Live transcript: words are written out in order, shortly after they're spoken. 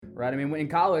right? I mean, in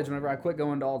college, whenever I quit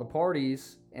going to all the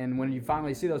parties, and when you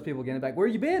finally see those people again, they're like, where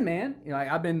you been, man? You know,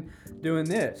 like, I've been doing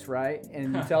this, right?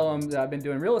 And you tell them that I've been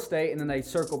doing real estate, and then they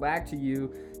circle back to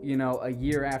you, you know, a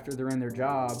year after they're in their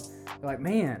job. They're like,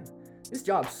 man, this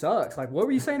job sucks. Like, what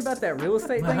were you saying about that real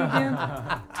estate thing again?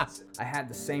 I had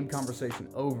the same conversation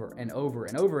over and over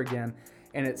and over again.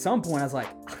 And at some point I was like,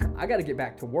 I got to get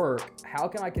back to work. How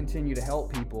can I continue to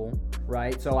help people,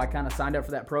 right? So I kind of signed up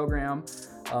for that program.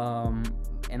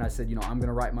 And I said, you know, I'm going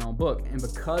to write my own book. And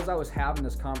because I was having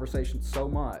this conversation so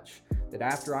much that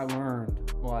after I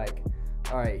learned, like,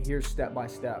 all right, here's step by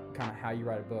step kind of how you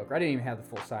write a book. Or I didn't even have the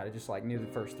full side. I just like knew the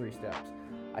first 3 steps.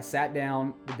 I sat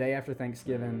down the day after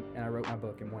Thanksgiving and I wrote my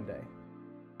book in one day.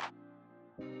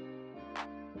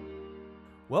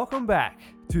 Welcome back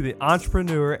to the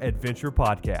Entrepreneur Adventure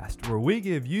Podcast, where we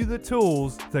give you the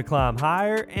tools to climb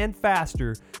higher and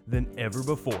faster than ever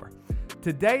before.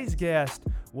 Today's guest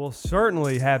will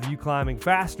certainly have you climbing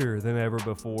faster than ever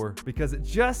before, because at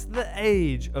just the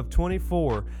age of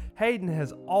 24, Hayden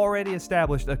has already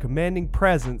established a commanding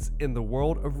presence in the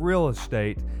world of real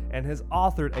estate and has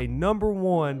authored a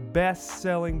 #1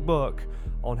 best-selling book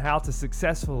on how to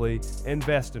successfully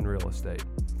invest in real estate.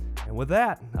 And with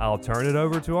that, I'll turn it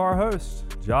over to our hosts,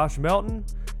 Josh Melton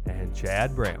and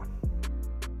Chad Brown.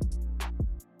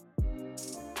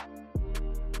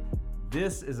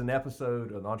 This is an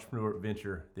episode of the Entrepreneur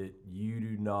Adventure that you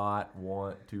do not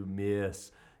want to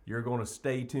miss. You're going to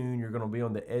stay tuned. You're going to be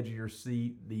on the edge of your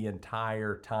seat the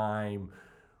entire time.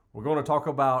 We're going to talk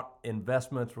about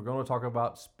investments. We're going to talk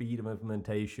about speed of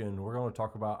implementation. We're going to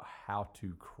talk about how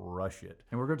to crush it.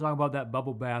 And we're going to talk about that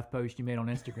bubble bath post you made on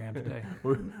Instagram today.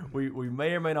 we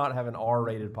may or may not have an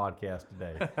R-rated podcast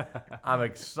today. I'm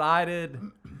excited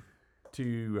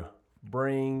to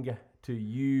bring to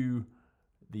you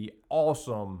the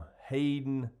awesome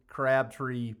Hayden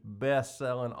Crabtree,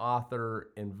 best-selling author,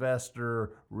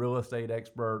 investor, real estate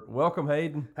expert. Welcome,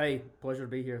 Hayden. Hey, pleasure to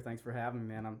be here. Thanks for having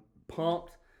me, man. I'm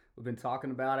pumped. We've been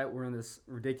talking about it. We're in this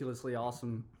ridiculously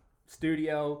awesome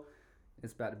studio.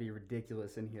 It's about to be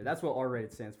ridiculous in here. That's what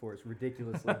R-rated stands for. It's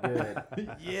ridiculously good.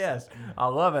 Yes, I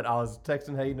love it. I was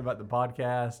texting Hayden about the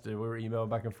podcast, and we were emailing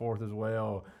back and forth as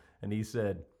well, and he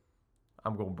said,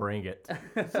 I'm going to bring it.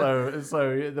 So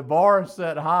the bar is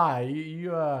set high.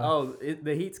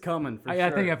 The heat's coming for sure. I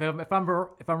think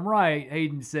if I'm right,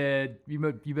 Hayden said you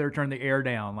better turn the air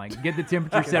down. Like, get the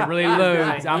temperature set really low.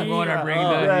 I'm going to bring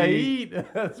the heat.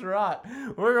 That's right.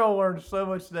 We're going to learn so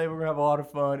much today. We're going to have a lot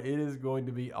of fun. It is going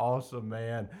to be awesome,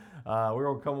 man. We're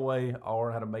going to come away, all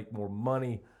learn how to make more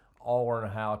money, all learn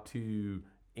how to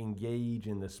engage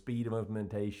in the speed of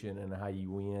implementation and how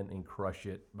you win and crush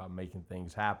it by making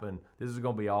things happen. This is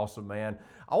going to be awesome, man.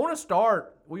 I want to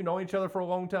start. We've known each other for a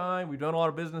long time. We've done a lot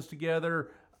of business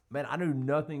together. Man, I knew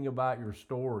nothing about your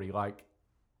story. Like,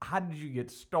 how did you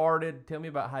get started? Tell me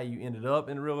about how you ended up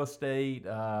in real estate.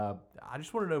 I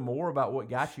just want to know more about what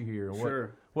got you here and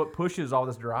what pushes all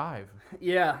this drive.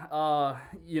 Yeah,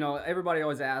 everybody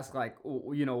always asks, like,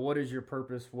 what is your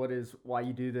purpose? Why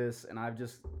you do this? And I've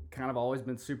just kind of always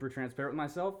been super transparent with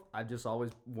myself. I've just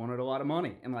always wanted a lot of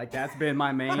money. And, like, that's been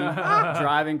my main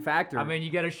driving factor. I mean, you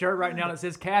got a shirt right now that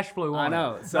says cash flow on it. I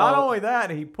know. So, not only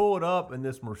that, he pulled up in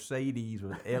this Mercedes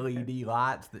with LED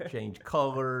lights that change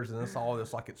colors, and it's all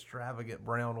this, like, extravagant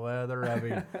brown leather. I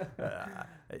mean,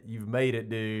 you've made it,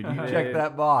 dude. You checked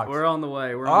that box. We're on the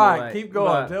way. All right, keep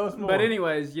going. Tell us more. But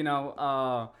anyways,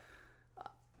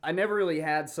 I never really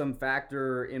had some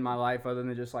factor in my life other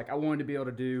than just like I wanted to be able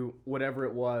to do whatever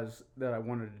it was that I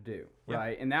wanted to do,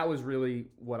 right? And that was really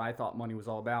what I thought money was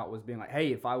all about, was being like,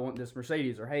 hey, if I want this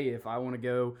Mercedes, or hey, if I want to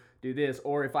go do this,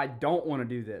 or if I don't want to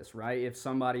do this, right? If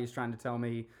somebody's trying to tell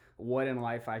me what in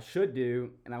life I should do,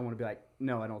 and I want to be like,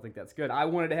 no, I don't think that's good. I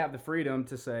wanted to have the freedom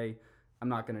to say, I'm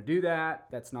not going to do that.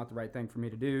 That's not the right thing for me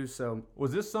to do. So,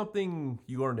 was this something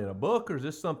you learned in a book, or is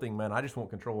this something, man, I just want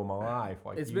control of my life?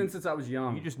 Like, it's been since I was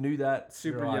young. You just knew that?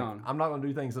 Super young. I'm not going to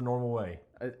do things the normal way.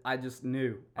 I just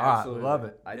knew. Absolutely. Love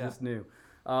it. I just knew.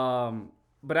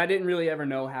 But I didn't really ever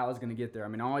know how I was going to get there. I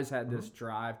mean, I always had this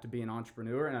drive to be an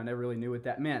entrepreneur, and I never really knew what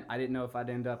that meant. I didn't know if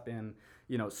I'd end up in,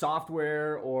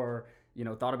 software, or,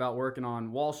 thought about working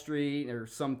on Wall Street or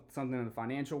something in the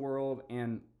financial world.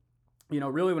 And,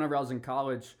 really whenever I was in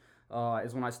college,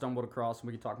 is when I stumbled across, and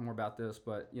we can talk more about this,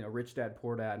 but, Rich Dad,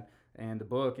 Poor Dad, and the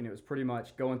book, and it was pretty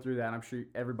much going through that. I'm sure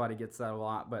everybody gets that a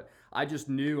lot, but I just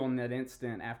knew on that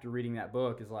instant after reading that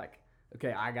book is like,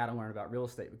 okay, I got to learn about real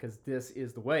estate because this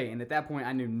is the way. And at that point,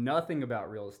 I knew nothing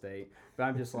about real estate, but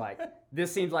I'm just like,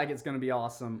 this seems like it's going to be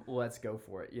awesome. Let's go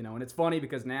for it, And it's funny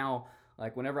because now,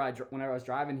 like whenever I was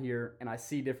driving here and I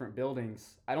see different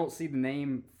buildings, I don't see the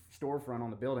name storefront on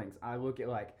the buildings, I look at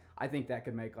like, I think that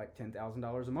could make like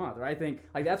 $10,000 a month. Or I think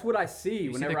like that's what I see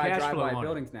whenever I drive by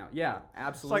buildings now. Yeah,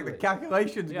 absolutely. It's like the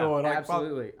calculations going. Like,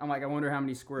 absolutely. I'm like, I wonder how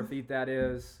many square feet that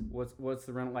is. What's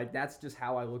the rent? Like that's just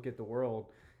how I look at the world,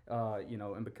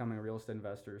 and becoming a real estate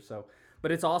investor. So,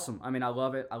 but it's awesome. I mean, I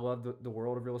love it. I love the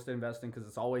world of real estate investing because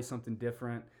it's always something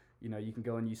different. You can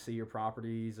go and you see your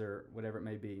properties or whatever it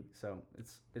may be. So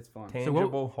it's fun.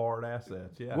 Tangible, hard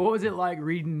assets. Yeah. What was it like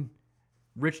reading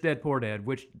Rich Dad Poor Dad,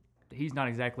 which he's not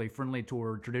exactly friendly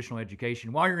toward traditional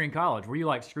education, while you're in college? Were you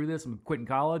like, screw this, I'm quitting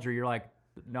college? Or you're like,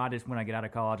 no, just when I get out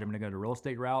of college, I'm going to go the real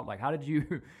estate route? Like, how did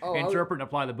you interpret and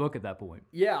apply the book at that point?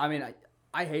 Yeah, I mean,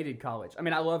 I hated college. I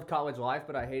mean, I loved college life,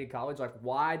 but I hated college. Like,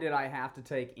 why did I have to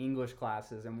take English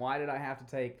classes? And why did I have to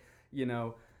take,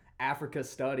 Africa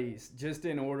studies just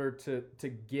in order to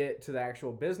get to the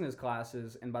actual business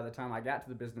classes? And by the time I got to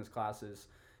the business classes,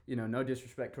 no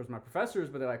disrespect towards my professors,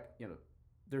 but they're like,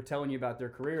 they're telling you about their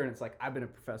career, and it's like, I've been a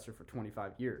professor for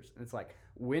 25 years. And it's like,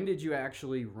 when did you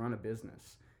actually run a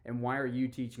business? And why are you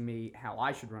teaching me how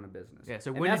I should run a business? Yeah,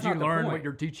 so when did you learn what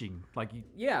you're teaching? Like, you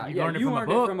learned it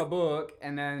from a book,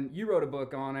 and then you wrote a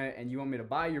book on it, and you want me to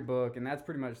buy your book, and that's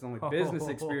pretty much the only business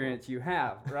experience you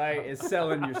have, right, is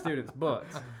selling your students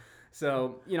books.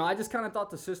 So, I just kind of thought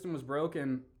the system was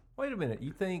broken. Wait a minute.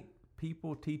 You think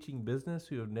people teaching business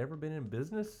who have never been in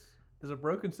business is a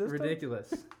broken system?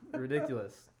 Ridiculous.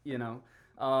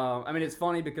 I mean, it's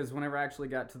funny because whenever I actually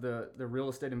got to the real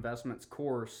estate investments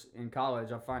course in college,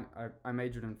 I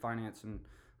majored in finance and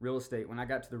real estate. When I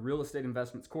got to the real estate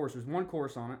investments course, there's one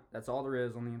course on it. That's all there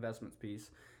is on the investments piece,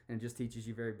 and it just teaches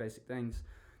you very basic things.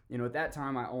 At that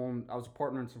time, I was a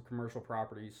partner in some commercial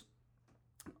properties,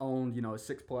 owned, a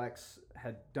sixplex,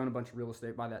 had done a bunch of real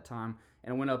estate by that time,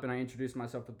 and I went up and I introduced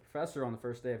myself to the professor on the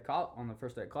first day of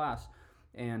class.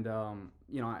 And,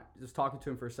 I was talking to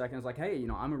him for a second. I was like, hey,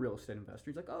 I'm a real estate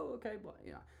investor. He's like, oh, okay. But,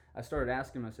 I started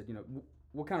asking him, I said,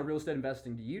 what kind of real estate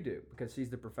investing do you do? Because he's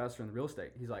the professor in the real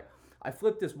estate. He's like, I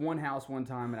flipped this one house one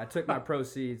time and I took my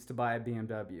proceeds to buy a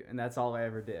BMW. And that's all I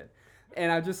ever did.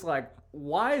 And I'm just like,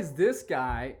 why is this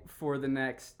guy for the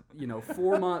next,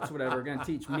 4 months, whatever, going to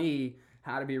teach me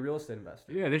how to be a real estate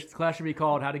investor? Yeah, this class should be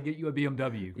called How to Get You a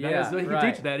BMW. He right.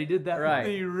 can teach that. He did that. Right.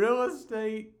 The real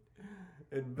estate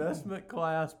investment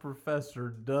class professor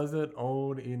doesn't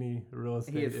own any real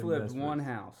estate. He had flipped one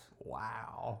house.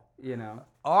 Wow.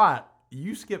 All right,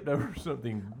 you skipped over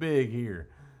something big here.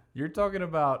 You're talking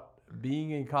about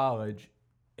being in college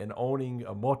and owning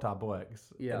a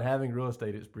multiplex and having real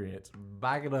estate experience.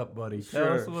 Back it up, buddy.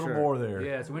 Tell us a little more there.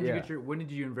 Yeah. So when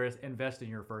did you invest in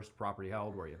your first property? How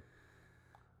old were you?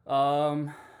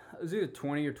 It was either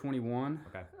 20 or 21.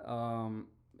 Okay.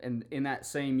 And in that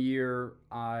same year,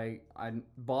 I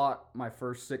bought my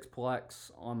first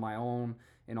sixplex on my own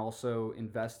and also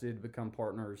invested, become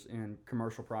partners in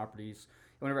commercial properties.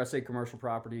 Whenever I say commercial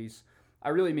properties, I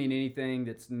really mean anything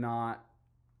that's not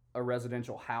a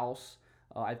residential house.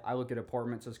 I look at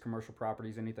apartments as commercial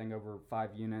properties, anything over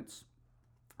 5 units.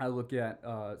 I look at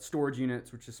storage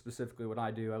units, which is specifically what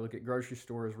I do. I look at grocery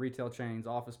stores, retail chains,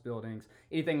 office buildings,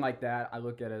 anything like that I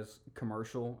look at as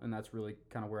commercial, and that's really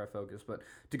kind of where I focus. But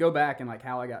to go back and like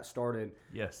how I got started,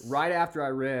 yes, right after I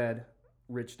read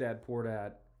Rich Dad Poor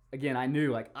Dad, again, I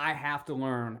knew like I have to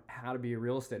learn how to be a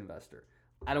real estate investor.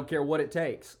 I don't care what it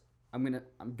takes. I'm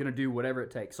gonna do whatever it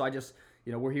takes. So I just,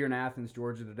 we're here in Athens,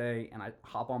 Georgia today, and I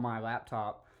hop on my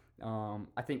laptop.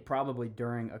 I think probably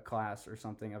during a class or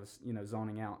something, I was,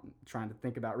 zoning out and trying to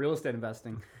think about real estate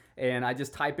investing. And I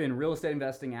just type in real estate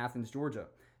investing Athens, Georgia.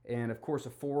 And of course,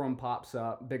 a forum pops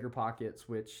up, Bigger Pockets,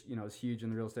 which, is huge in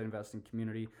the real estate investing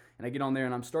community. And I get on there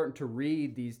and I'm starting to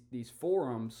read these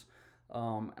forums.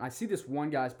 And I see this one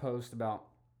guy's post about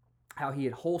how he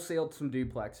had wholesaled some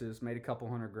duplexes, made a couple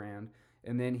 $100,000.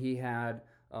 And then he had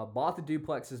bought the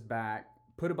duplexes back,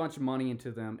 put a bunch of money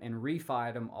into them, and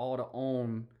refied them all to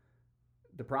own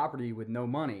the property with no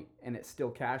money, and it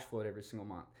still cash flowed every single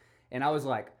month. And I was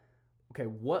like, okay,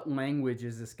 what language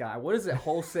is this guy? What is it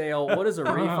wholesale? What does a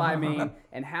refi mean?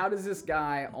 And how does this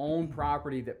guy own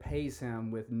property that pays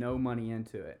him with no money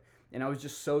into it? And I was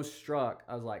just so struck.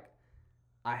 I was like,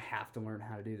 I have to learn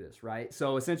how to do this, right?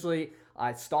 So essentially,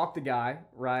 I stalked the guy,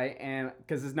 right? And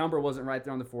because his number wasn't right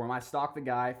there on the forum, I stalked the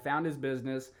guy, found his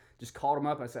business, just called him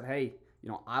up. I said, hey,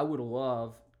 I would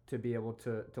love to be able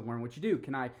to learn what you do.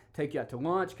 Can I take you out to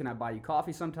lunch? Can I buy you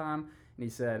coffee sometime? And he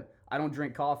said, I don't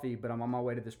drink coffee, but I'm on my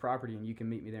way to this property and you can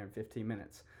meet me there in 15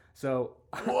 minutes. So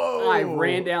I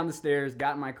ran down the stairs,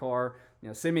 got in my car,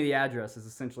 send me the address is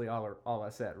essentially all I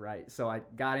said, right? So I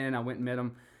got in, I went and met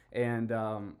him,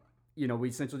 and we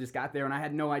essentially just got there, and I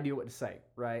had no idea what to say,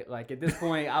 right? Like, at this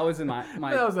point, I was in my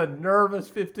That was a nervous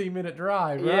 15-minute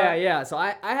drive, right? yeah. So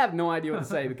I have no idea what to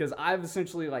say because I've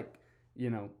essentially, like,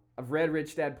 I've read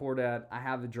Rich Dad, Poor Dad. I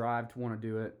have the drive to want to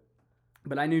do it,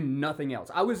 but I knew nothing else.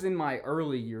 I was in my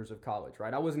early years of college,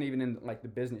 right? I wasn't even in, like, the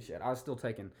business yet. I was still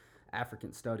taking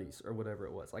African studies or whatever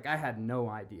it was. Like, I had no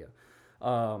idea.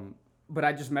 But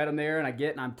I just met him there,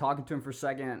 and I'm talking to him for a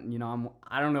second, and,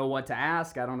 I don't know what to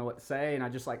ask. I don't know what to say, and I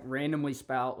just, like, randomly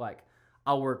spout, like,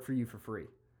 I'll work for you for free.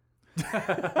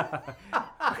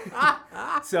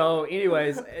 So,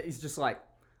 anyways, he's just like,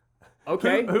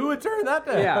 okay. Who would turn that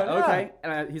down? Yeah, okay.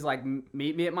 And he's like,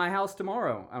 meet me at my house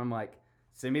tomorrow. And I'm like,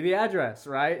 send me the address,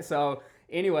 right? So,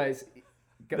 anyways.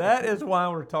 That is why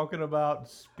we're talking about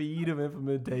speed of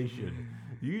implementation.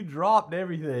 You dropped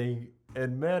everything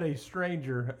and met a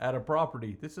stranger at a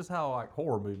property. This is how, like,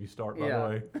 horror movies start, by the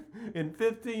way. In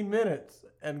 15 minutes,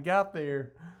 and got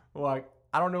there, like,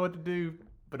 I don't know what to do,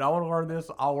 but I want to learn this.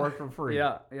 I'll work for free.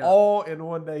 Yeah. All in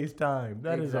one day's time.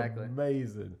 That Exactly. is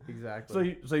amazing.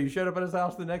 Exactly. So you showed up at his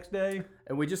house the next day?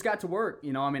 And we just got to work.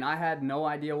 I had no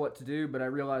idea what to do, but I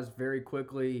realized very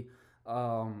quickly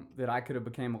that I could have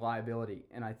become a liability.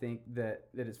 And I think that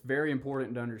it's very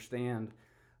important to understand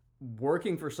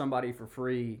working for somebody for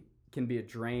free can be a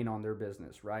drain on their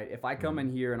business, right? If I come in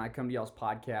here and I come to y'all's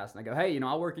podcast and I go, hey,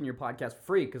 I'll work in your podcast for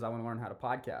free because I want to learn how to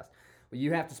podcast. Well,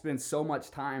 you have to spend so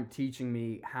much time teaching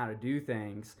me how to do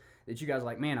things that you guys are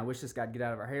like, man, I wish this guy'd get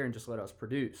out of our hair and just let us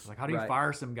produce. Like, how do you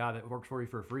fire some guy that works for you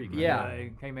for free? Yeah.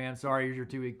 Hey, man, sorry, here's your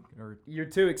 2 week or you're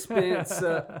too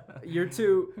expensive.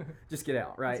 Just get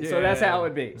out, right? So that's how it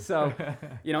would be. So,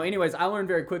 anyways, I learned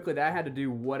very quickly that I had to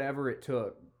do whatever it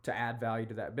took to add value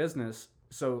to that business.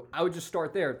 So I would just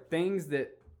start there.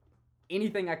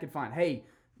 Anything I could find. Hey,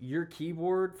 your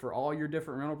keyboard for all your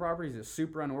different rental properties is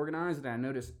super unorganized, and I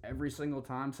notice every single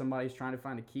time somebody's trying to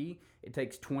find a key, it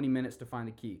takes 20 minutes to find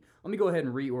the key. Let me go ahead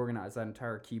and reorganize that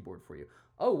entire keyboard for you.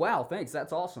 Oh, wow, thanks.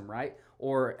 That's awesome, right?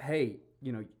 Or, hey,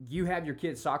 you have your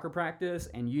kid's soccer practice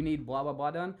and you need blah, blah,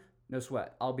 blah done. No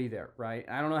sweat. I'll be there, right?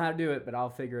 I don't know how to do it, but I'll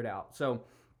figure it out. So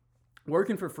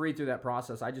working for free through that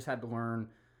process, I just had to learn.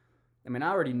 I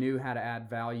already knew how to add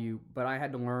value, but I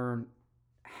had to learn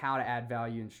how to add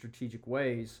value in strategic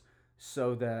ways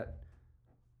so that,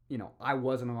 I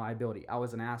wasn't a liability. I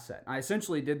was an asset. I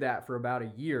essentially did that for about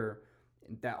a year.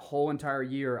 That whole entire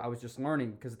year, I was just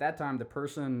learning because at that time, the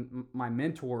person, my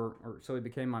mentor, or so he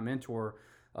became my mentor,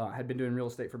 had been doing real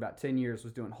estate for about 10 years,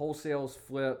 was doing wholesales,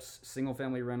 flips,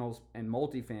 single-family rentals, and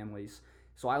multifamilies.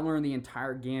 So I learned the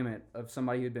entire gamut of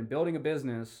somebody who had been building a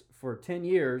business for 10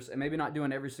 years and maybe not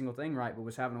doing every single thing right, but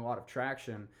was having a lot of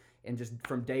traction. And just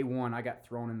from day one, I got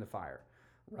thrown in the fire,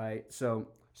 right? So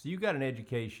you got an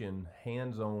education,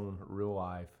 hands-on, real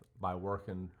life, by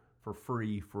working for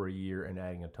free for a year and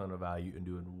adding a ton of value and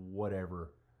doing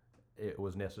whatever it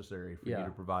was necessary for you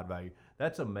to provide value.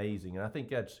 That's amazing, and I think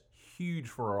that's huge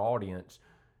for our audience.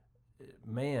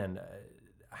 Man,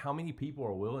 how many people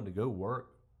are willing to go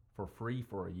work for free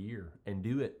for a year and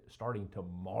do it starting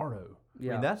tomorrow?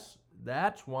 Yeah. I mean,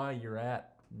 that's why you're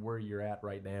at where you're at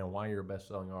right now, why you're a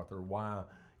best-selling author, why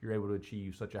you're able to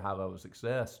achieve such a high level of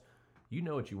success. You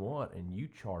know what you want, and you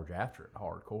charge after it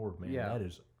hardcore, man. Yeah. That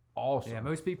is awesome. Yeah,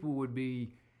 most people would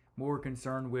be more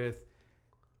concerned with,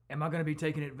 am I going to be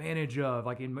taken advantage of,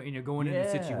 like going into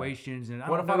situations, and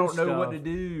what if I don't know what to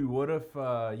do? What if,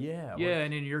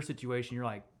 and in your situation, you're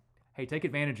like, hey, take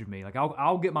advantage of me. Like,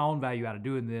 I'll get my own value out of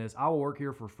doing this. I will work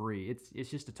here for free. It's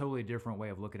just a totally different way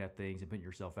of looking at things and putting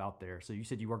yourself out there. So you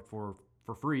said you worked for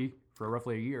free for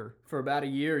roughly a year. For about a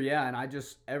year, yeah. And I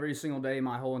just, every single day,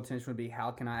 my whole intention would be, how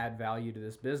can I add value to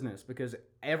this business? Because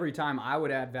every time I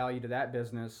would add value to that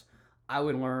business, I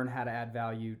would learn how to add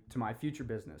value to my future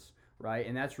business, right?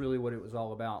 And that's really what it was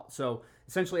all about. So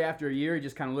essentially after a year, he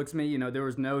just kind of looks at me, there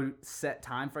was no set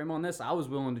time frame on this. I was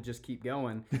willing to just keep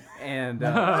going. And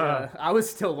I was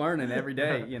still learning every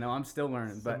day. I'm still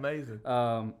learning. But amazing.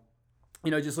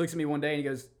 Just looks at me one day and he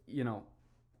goes,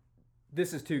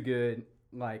 this is too good.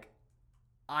 Like,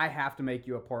 I have to make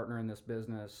you a partner in this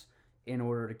business in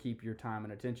order to keep your time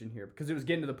and attention here. Because it was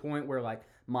getting to the point where, like,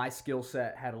 my skill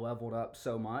set had leveled up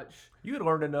so much. You had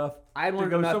learned enough. I had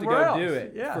learned enough to go do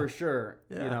it, for sure.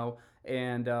 Yeah.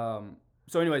 And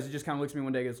so anyways, it just kind of looks at me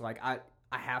one day and goes, like, I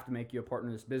have to make you a partner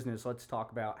in this business. Let's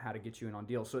talk about how to get you in on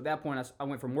deals. So at that point, I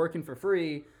went from working for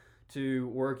free to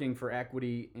working for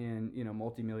equity in,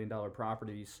 multi-million-dollar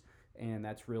properties. And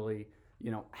that's really,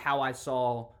 how I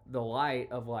saw the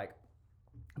light of, like,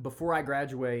 before I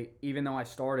graduate, even though I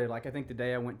started, like, I think the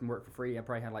day I went and worked for free, I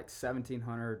probably had like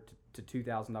 $1,700 to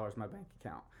 $2,000 in my bank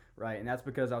account, right? And that's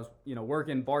because I was,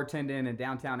 working bartending in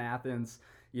downtown Athens,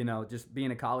 just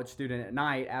being a college student at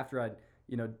night after I'd,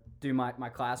 do my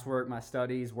classwork, my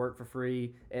studies, work for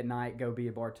free at night, go be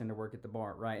a bartender, work at the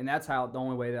bar, right? And that's the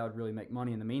only way that I would really make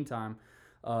money in the meantime.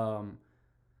 But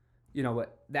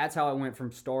that's how I went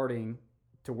from starting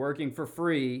to working for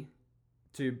free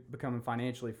to becoming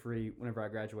financially free whenever I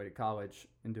graduated college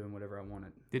and doing whatever I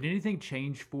wanted. Did anything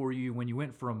change for you when you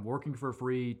went from working for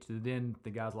free to then the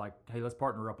guy's like, hey, let's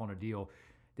partner up on a deal?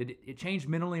 Did it change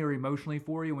mentally or emotionally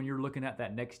for you when you're looking at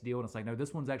that next deal and it's like, no,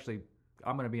 this one's actually,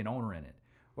 I'm going to be an owner in it?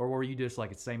 Or were you just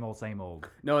like, it's same old, same old?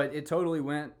 No, it totally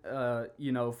went,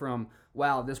 from,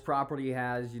 wow, this property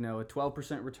has, a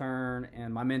 12% return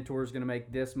and my mentor is going to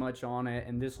make this much on it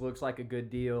and this looks like a good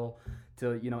deal,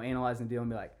 to, analyzing the deal and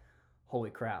be like, holy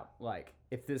crap, like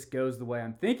if this goes the way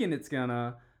I'm thinking it's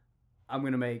gonna, I'm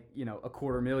gonna make,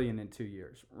 $250,000 in 2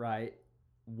 years, right?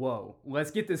 Whoa, let's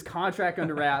get this contract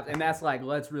under wraps. And that's like,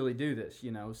 let's really do this,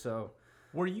 so.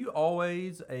 Were you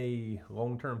always a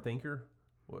long-term thinker?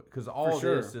 Because all of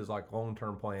this is like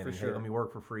long-term planning. For sure. Hey, let me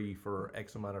work for free for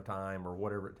X amount of time or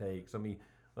whatever it takes. Let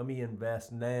me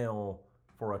invest now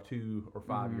for a 2 or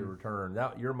 5 year return.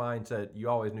 That your mindset, you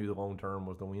always knew the long term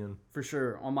was the win. For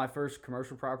sure. On my first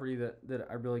commercial property that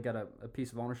I really got a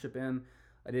piece of ownership in,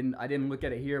 I didn't look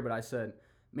at it here, but I said,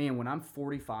 man, when I'm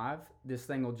 45, this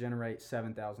thing will generate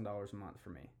 $7,000 a month for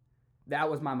me. That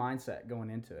was my mindset going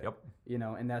into it. Yep.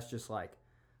 And that's just like,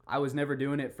 I was never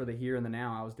doing it for the here and the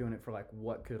now. I was doing it for like,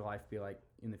 what could life be like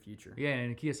in the future? Yeah,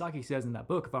 and Kiyosaki says in that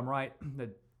book, if I'm right, that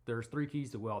there's 3 keys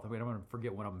to wealth. I mean, I'm going to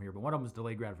forget one of them here, but one of them is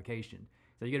delayed gratification.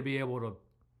 So you got to be able to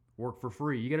work for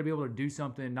free. You got to be able to do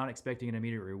something not expecting an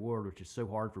immediate reward, which is so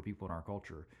hard for people in our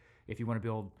culture if you want to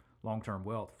build long-term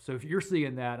wealth. So if you're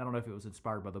seeing that, I don't know if it was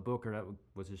inspired by the book or that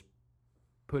was just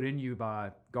put in you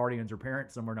by guardians or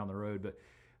parents somewhere down the road, but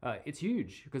it's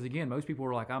huge because, again, most people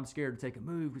are like, I'm scared to take a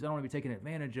move because I don't want to be taken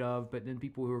advantage of. But then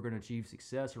people who are going to achieve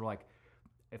success are like,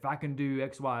 if I can do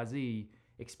X, Y, Z,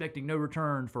 expecting no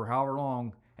return for however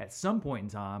long, at some point in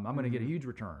time, I'm going to get a huge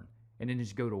return. And then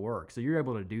just go to work. So you're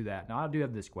able to do that. Now, I do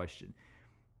have this question.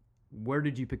 Where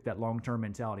did you pick that long-term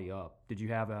mentality up? Did you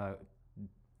have a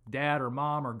dad or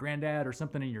mom or granddad or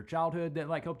something in your childhood that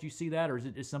like helped you see that? Or is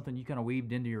it just something you kind of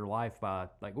weaved into your life by,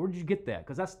 like, where did you get that?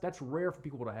 Because that's rare for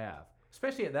people to have.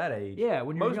 Especially at that age. Yeah,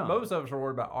 when you're young. Most of us are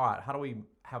worried about, all right, how do we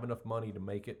have enough money to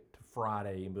make it to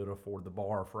Friday and be able to afford the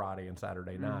bar Friday and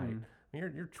Saturday night?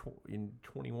 You're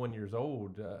 21 years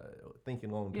old, thinking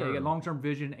long term. Yeah, you got long term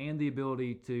vision and the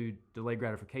ability to delay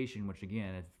gratification. Which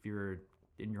again, if you're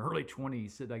in your early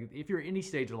 20s, like if you're at any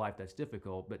stage of life, that's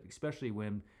difficult. But especially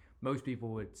when most people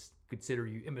would consider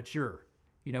you immature,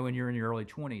 when you're in your early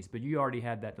 20s. But you already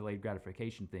had that delayed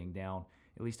gratification thing down,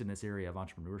 at least in this area of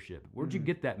entrepreneurship. Where'd you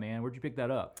get that, man? Where'd you pick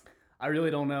that up? I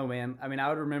really don't know, man. I mean, I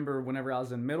would remember whenever I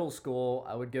was in middle school,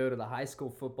 I would go to the high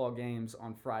school football games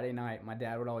on Friday night. My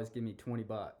dad would always give me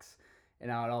 $20,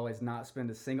 and I would always not spend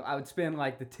a single. I would spend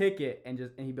like the ticket, and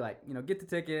he'd be like, get the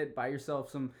ticket, buy yourself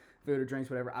some food or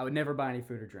drinks, whatever. I would never buy any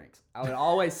food or drinks. I would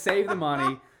always save the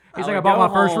money. He's like, I bought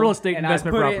my first real estate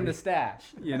investment property. And I put it in the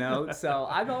stash, So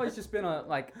I've always just been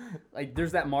like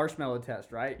there's that marshmallow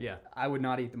test, right? Yeah. I would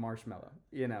not eat the marshmallow,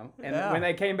 And when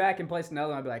they came back and placed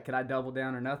another one, I'd be like, could I double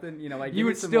down or nothing? Like you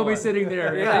would still be sitting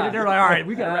there. Yeah. They're like, all right,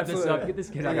 we got to wrap this up. Get this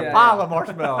kid out. Like a pile of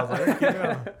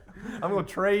marshmallows. I'm going to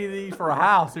trade these for a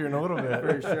house here in a little bit.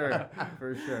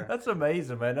 For sure. That's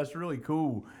amazing, man. That's really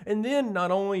cool. And then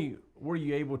not only were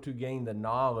you able to gain the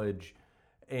knowledge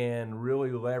and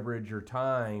really leverage your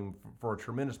time for a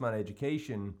tremendous amount of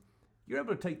education, you're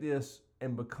able to take this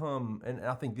and become, and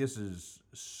I think this is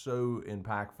so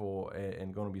impactful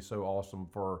and going to be so awesome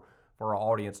for our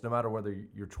audience, no matter whether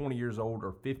you're 20 years old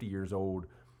or 50 years old,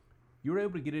 you were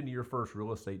able to get into your first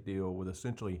real estate deal with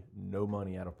essentially no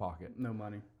money out of pocket. No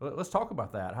money. Let's talk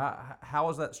about that. How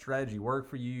has that strategy worked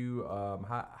for you?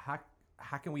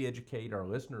 How can we educate our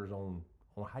listeners on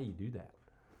how you do that?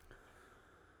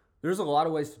 There's a lot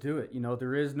of ways to do it.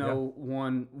 There is no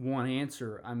one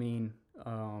answer. I mean,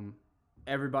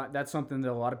 everybody. That's something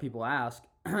that a lot of people ask,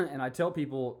 and I tell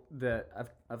people that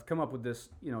I've come up with this,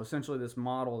 essentially this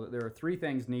model that there are 3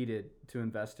 things needed to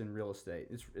invest in real estate.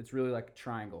 It's really like a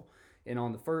triangle, and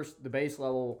on the base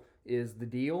level is the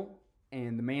deal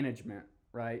and the management,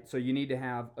 right? So you need to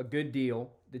have a good deal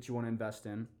that you want to invest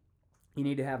in. You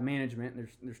need to have management.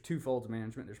 There's 2 folds of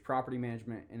management. There's property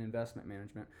management and investment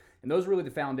management. And those are really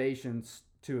the foundations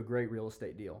to a great real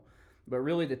estate deal. But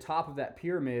really the top of that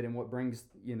pyramid and what brings,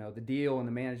 the deal and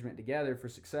the management together for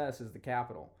success is the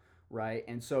capital, right?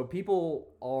 And so people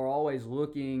are always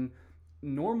looking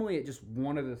normally at just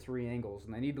one of the three angles,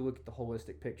 and they need to look at the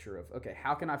holistic picture of, okay,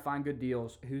 how can I find good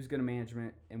deals, who's going to manage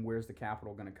it, and where's the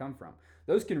capital going to come from?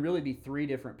 Those can really be three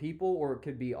different people, or it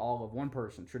could be all of one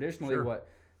person. Traditionally,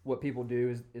 what people do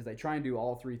is they try and do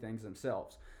all three things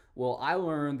themselves. Well, I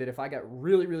learned that if I got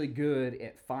really, really good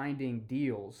at finding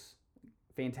deals,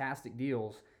 fantastic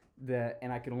deals,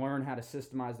 and I could learn how to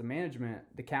systemize the management,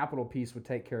 the capital piece would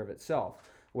take care of itself.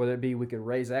 Whether it be we could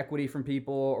raise equity from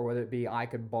people, or whether it be I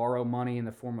could borrow money in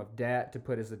the form of debt to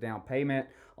put as a down payment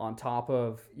on top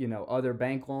of, other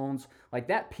bank loans. Like,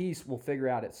 that piece will figure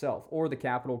out itself. Or the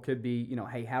capital could be,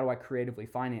 hey, how do I creatively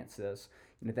finance this?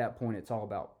 And at that point, it's all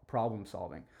about problem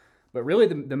solving. But really,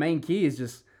 the main key is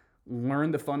just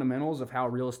learn the fundamentals of how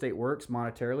real estate works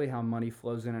monetarily, how money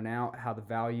flows in and out, how the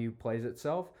value plays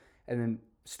itself, and then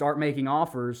start making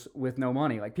offers with no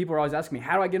money. Like, people are always asking me,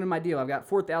 how do I get in my deal? I've got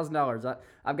 $4,000.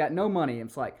 I've got no money.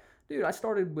 It's like, dude, I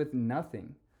started with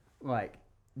nothing. Like,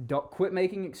 don't quit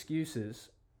making excuses.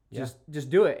 Just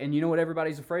do it. And you know what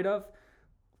everybody's afraid of?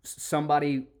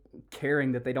 Somebody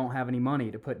caring that they don't have any money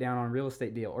to put down on a real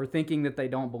estate deal, or thinking that they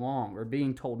don't belong, or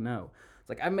being told no. It's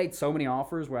like, I've made so many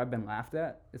offers where I've been laughed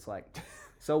at. It's like,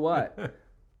 so what?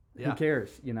 Who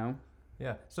cares,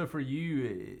 Yeah. So for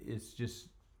you, it's just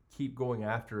keep going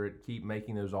after it, keep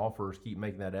making those offers, keep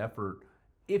making that effort.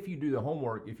 If you do the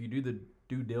homework, if you do the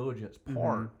due diligence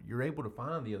part, you're able to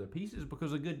find the other pieces,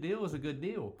 because a good deal is a good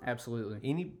deal. Absolutely.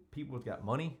 Any people have got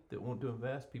money that want to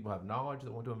invest, people have knowledge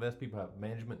that want to invest, people have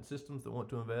management systems that want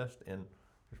to invest, and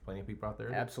there's plenty of people out there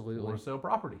that want to sell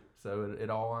property. So it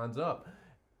all lines up.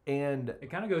 And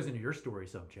it kind of goes into your story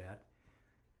some, Chad.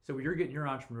 So when you're getting your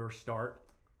entrepreneur start,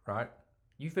 right,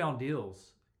 you found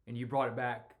deals and you brought it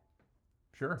back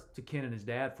to Ken and his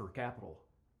dad for capital.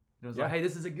 And it was like, hey,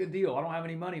 this is a good deal. I don't have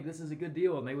any money, but this is a good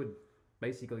deal. And they would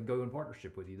basically go in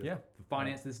partnership with you to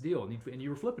finance this deal. And you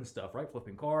were flipping stuff, right?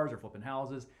 Flipping cars or flipping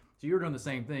houses. So you're doing the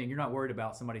same thing. You're not worried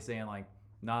about somebody saying like,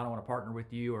 no, I don't want to partner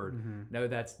with you, or no,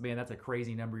 that's a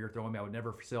crazy number you're throwing me. I would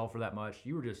never sell for that much.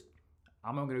 You were just,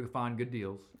 I'm going to go find good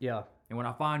deals. Yeah. And when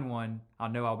I find one, I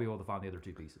know I'll be able to find the other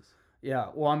two pieces. Yeah,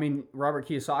 well, I mean, Robert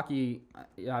Kiyosaki,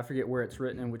 I forget where it's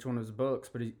written in which one of his books,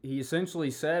 but he essentially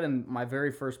said, and my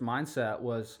very first mindset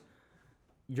was,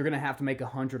 you're going to have to make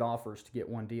 100 offers to get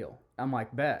one deal. I'm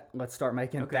like, bet. Let's start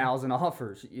making 1,000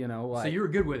 offers, So you were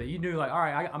good with it. You knew, like, all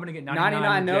right, I'm going to get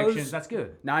 99 rejections. No's. That's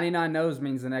good. 99 no's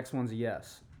means the next one's a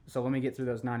yes. So let me get through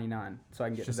those 99 so I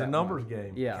can get to that. It's just a numbers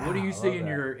game. Yeah. What do you see in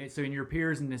your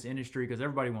peers in this industry? Because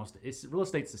everybody wants to. Real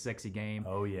estate's a sexy game.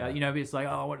 Oh yeah. It's like,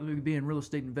 oh, what would be in real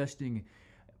estate investing?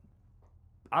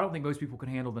 I don't think most people can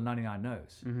handle the 99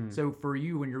 no's. So for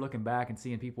you, when you're looking back and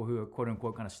seeing people who quote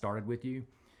unquote kind of started with you,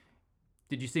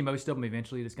 did you see most of them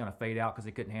eventually just kind of fade out because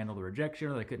they couldn't handle the rejection,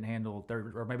 or they couldn't handle,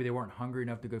 or maybe they weren't hungry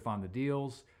enough to go find the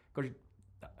deals? Because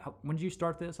when did you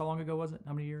start this? How long ago was it?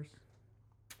 How many years?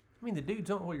 I mean, the dude's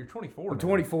on, you're 24 I'm now.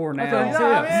 24 now.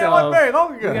 Not very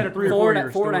long ago. You got a 3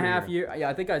 or 4 and a half year. Yeah,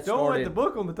 I think I started. Don't let the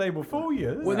book on the table fool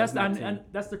you. Well, that's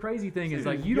the crazy thing is,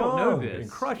 like, you don't know this. And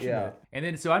crushing it. And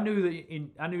then, so I knew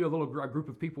a little group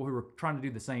of people who were trying to do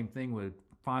the same thing with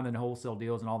finding wholesale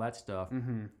deals and all that stuff.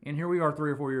 And here we are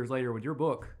 3 or 4 years later with your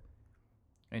book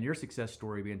and your success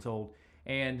story being told.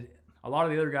 And a lot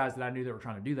of the other guys that I knew that were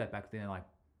trying to do that back then, like,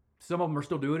 some of them are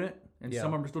still doing it, and some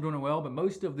of them are still doing it well, but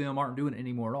most of them aren't doing it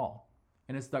anymore at all.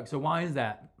 And it's like, so why is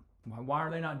that? Why are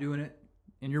they not doing it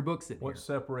in your book sitting What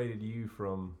separated you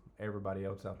from everybody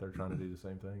else out there trying to do the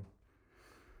same thing?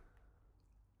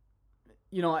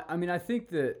 I mean, I think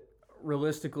that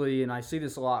realistically, and I see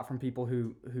this a lot from people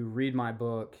who read my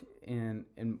book and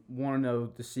want to know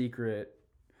the secret.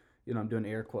 I'm doing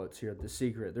air quotes here, the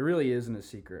secret. There really isn't a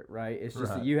secret, right? It's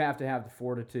just that you have to have the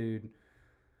fortitude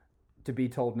to be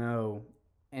told no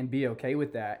and be okay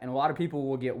with that. And a lot of people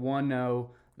will get one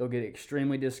no, they'll get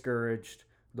extremely discouraged,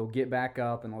 they'll get back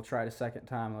up, and they'll try it a second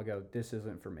time, and they'll go, this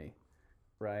isn't for me,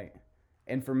 right?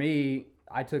 And for me,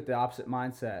 I took the opposite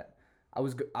mindset. I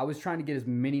was trying to get as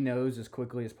many no's as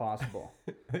quickly as possible.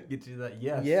 Get you that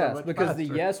yes. Yes, so because faster.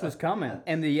 the yes was coming,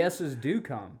 and the yeses do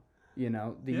come.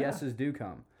 Yeses do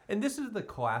come. And this is the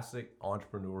classic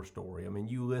entrepreneur story. I mean,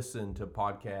 you listen to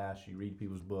podcasts, you read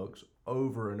people's books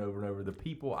over and over and over. The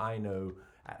people I know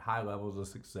at high levels of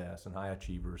success and high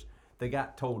achievers, they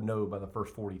got told no by the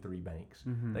first 43 banks.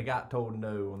 They got told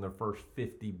no on their first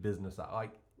 50 business.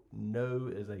 Like, no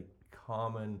is a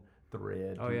common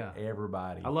thread to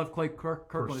everybody. I love Clay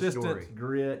Kirkland's Persistence, story.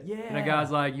 grit, And a guy's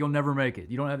like, you'll never make it.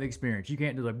 You don't have the experience. You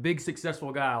can't do it. A big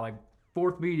successful guy, like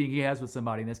fourth meeting he has with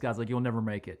somebody, and this guy's like, you'll never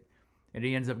make it. And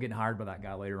he ends up getting hired by that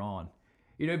guy later on.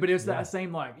 But it's that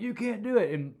same, like, you can't do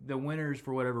it. And the winners,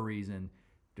 for whatever reason,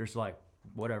 they're just like,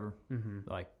 whatever.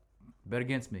 Like, bet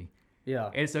against me.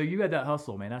 Yeah. And so you had that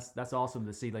hustle, man. That's awesome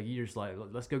to see. Like, you're just like,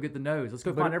 let's go get the nose. Let's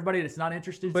go find everybody that's not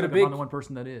interested. So I can find the one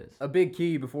person that is. A big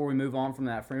key before we move on from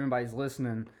that, for anybody who's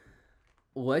listening,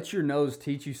 let your nose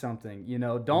teach you something.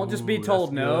 Don't just be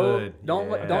told no.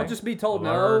 Don't just be told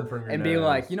no and be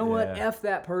like, you know what, F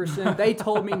that person. They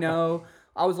told me no.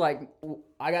 I was like,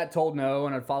 I got told no,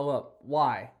 and I'd follow up.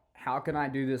 Why? How can I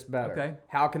do this better? Okay.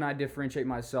 How can I differentiate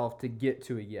myself to get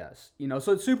to a yes?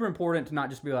 So it's super important to not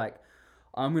just be like,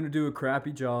 I'm going to do a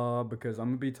crappy job because I'm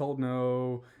going to be told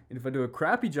no. And if I do a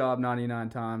crappy job 99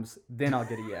 times, then I'll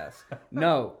get a yes.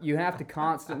 No, you have to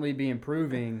constantly be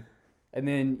improving. And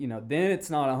then, then it's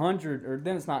not 100, or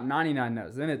then it's not 99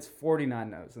 no's. Then it's 49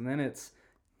 no's. And then it's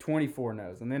 24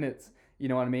 no's. And then it's, you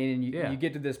know what I mean? And you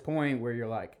get to this point where you're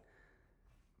like,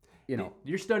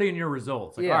 you're studying your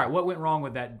results. Like, all right, what went wrong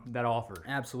with that offer?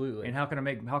 Absolutely. And how can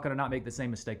I not make the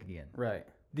same mistake again? Right.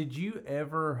 Did you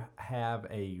ever have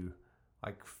a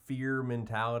fear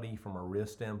mentality from a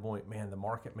risk standpoint? Man, the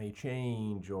market may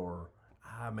change, or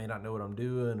I may not know what I'm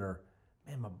doing, or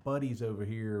man, my buddy's over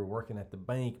here working at the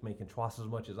bank making twice as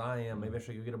much as I am. Maybe I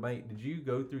should go get a bank. Did you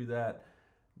go through that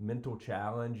mental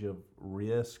challenge of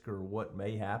risk or what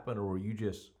may happen, or were you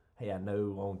just, hey, I know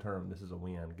long term this is a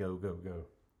win. Go, go, go?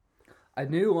 I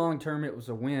knew long term it was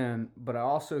a win, but I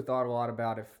also thought a lot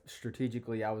about if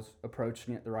strategically I was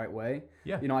approaching it the right way.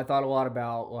 Yeah. I thought a lot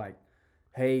about like,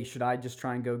 hey, should I just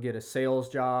try and go get a sales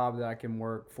job that I can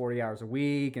work 40 hours a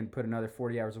week and put another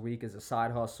 40 hours a week as a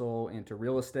side hustle into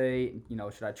real estate?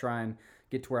 Should I try and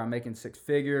get to where I'm making six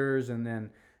figures and then,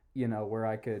 where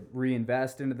I could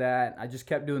reinvest into that? I just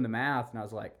kept doing the math and I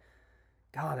was like,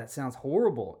 God, that sounds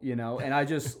horrible, and I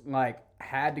just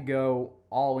had to go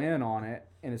all in on it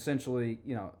and essentially,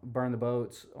 burn the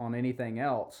boats on anything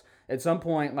else. At some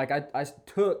point, I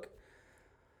took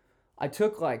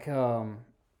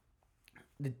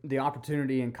the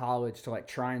opportunity in college to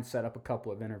try and set up a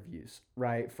couple of interviews,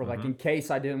 right? For in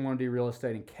case I didn't want to do real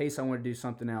estate, in case I wanted to do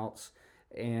something else.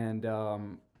 And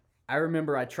I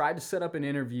remember I tried to set up an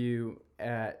interview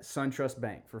at SunTrust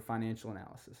Bank for financial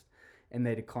analysis, and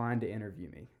they declined to interview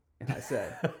me. And I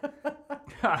said,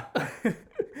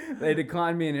 they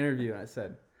declined me an interview, and I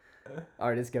said, all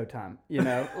right, it's go time.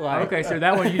 Okay, so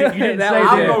that one you didn't say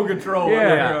I'm that. no control.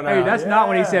 Yeah. Hey, that's not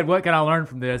when he said, what can I learn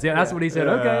from this? Yeah, that's what he said.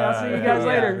 Okay, I'll see you guys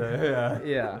later.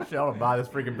 Yeah. She'll buy this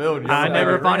freaking building. I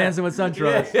never financing with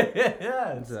SunTrust.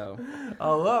 Yeah. So I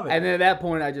love it. And then at that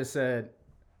point, I just said,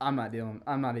 I'm not even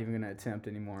going to attempt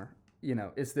anymore.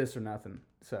 It's this or nothing.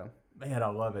 So. Man, I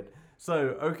love it.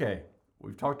 So, okay,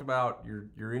 we've talked about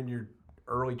you're in your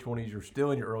early 20s. You're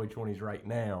still in your early 20s right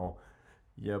now.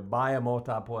 You buy a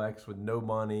multiplex with no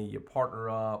money. You partner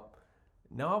up.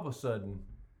 Now, all of a sudden,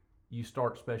 you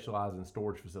start specializing in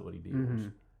storage facility deals.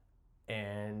 Mm-hmm.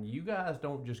 And you guys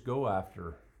don't just go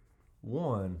after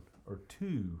one or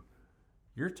two.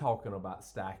 You're talking about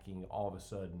stacking all of a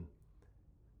sudden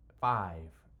 5,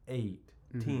 8,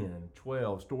 10,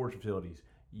 12 storage facilities.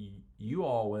 You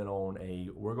all went on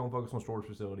we're going to focus on storage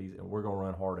facilities and we're going to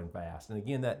run hard and fast. And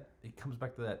again, it comes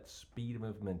back to that speed of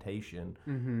implementation.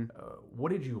 Mm-hmm.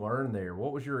 What did you learn there?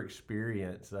 What was your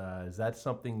experience? Is that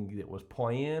something that was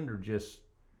planned, or just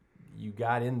you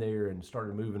got in there and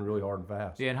started moving really hard and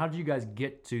fast? Yeah, and how did you guys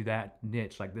get to that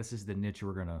niche? This is the niche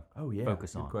we're going to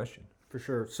focus on. Good question. For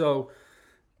sure. So,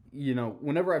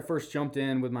 whenever I first jumped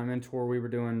in with my mentor, we were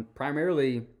doing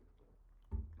primarily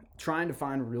trying to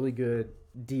find really good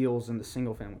deals in the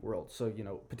single family world. So,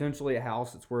 potentially a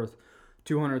house that's worth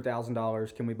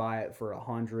 $200,000. Can we buy it for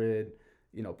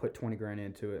 $100,000? Put $20,000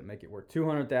 into it, make it worth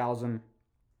 $200,000.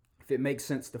 If it makes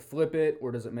sense to flip it,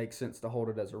 or does it make sense to hold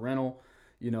it as a rental?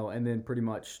 And then pretty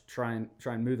much try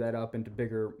and move that up into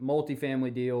bigger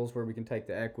multifamily deals where we can take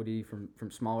the equity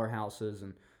from smaller houses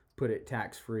and put it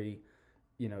tax free,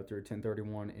 through a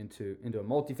 1031 into a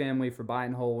multifamily for buy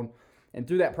and hold. And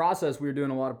through that process, we were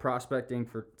doing a lot of prospecting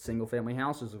for single-family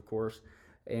houses, of course.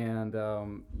 And,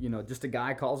 just a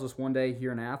guy calls us one day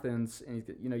here in Athens, and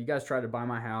you guys tried to buy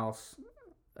my house.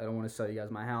 I don't want to sell you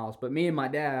guys my house. But me and my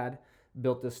dad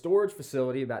built this storage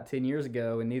facility about 10 years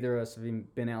ago, and neither of us have even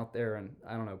been out there in,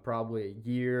 I don't know, probably a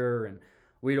year. And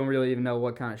we don't really even know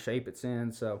what kind of shape it's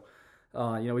in. So,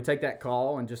 we take that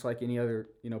call, and just like any other,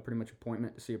 pretty much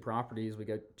appointment to see a property, is we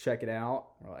go check it out.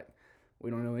 We're like, we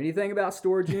don't know anything about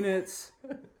storage units.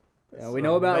 We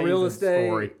know about real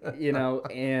estate,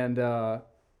 and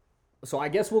so I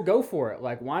guess we'll go for it.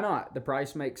 Why not? The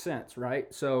price makes sense,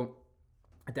 right? So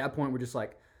at that point, we're just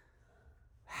like,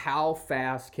 how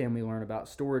fast can we learn about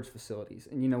storage facilities?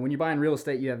 And, when you're buying real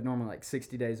estate, you have normally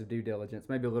 60 days of due diligence,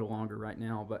 maybe a little longer right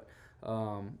now. But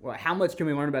well, how much can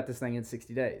we learn about this thing in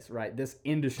 60 days, right? This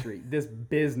industry, this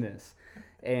business.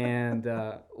 And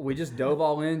we just dove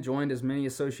all in, joined as many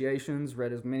associations,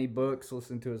 read as many books,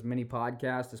 listened to as many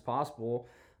podcasts as possible,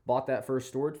 bought that first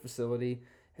storage facility.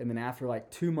 And then after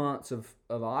like 2 months of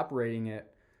operating it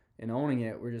and owning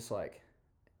it, we're just like,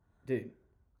 dude,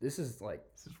 this is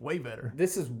way better.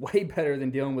 This is way better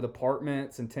than dealing with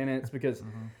apartments and tenants, because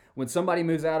when somebody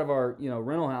moves out of our,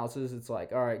 rental houses, it's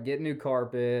like, all right, get new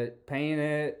carpet, paint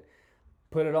it,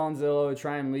 put it on Zillow,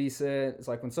 try and lease it. It's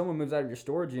like when someone moves out of your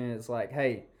storage unit, it's like,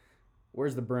 hey,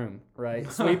 where's the broom,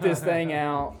 right? Sweep this thing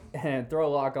out and throw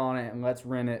a lock on it and let's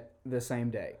rent it the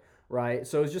same day, right?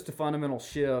 So it's just a fundamental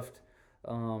shift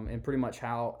in pretty much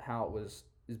how it is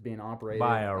being operated.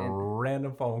 By a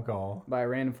random phone call.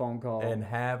 And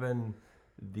having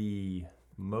the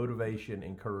motivation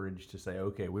and courage to say,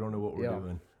 okay, we don't know what we're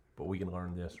doing, but we can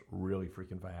learn this really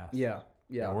freaking fast. Yeah.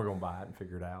 And we're going to buy it and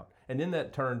figure it out. And then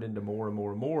that turned into more and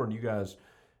more and more. And you guys,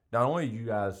 not only did you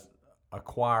guys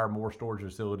acquire more storage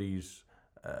facilities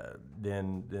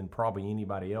than probably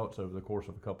anybody else over the course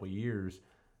of a couple of years,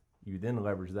 you then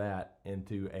leveraged that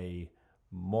into a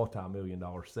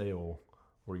multi-million-dollar sale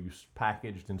where you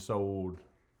packaged and sold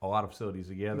a lot of facilities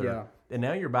together. Yeah. And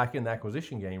now you're back in the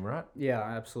acquisition game, right? Yeah,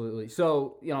 absolutely.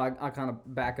 So, I kind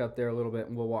of back up there a little bit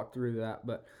and we'll walk through that.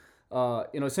 But,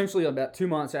 essentially about 2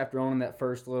 months after owning that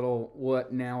first little,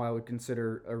 what now I would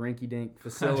consider a rinky-dink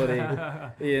facility,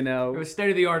 It was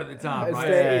state-of-the-art at the time, right?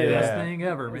 Best thing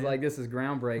ever, man. It's like, this is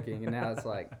groundbreaking. And now it's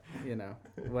like,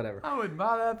 whatever. I wouldn't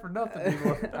buy that for nothing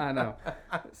anymore. I know.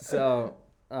 So,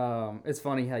 it's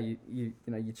funny how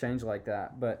you change like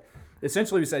that. But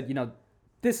essentially we said,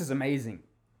 this is amazing.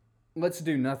 Let's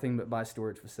do nothing but buy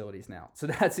storage facilities now. So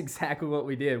that's exactly what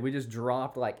we did. We just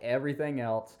dropped like everything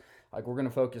else. Like, we're going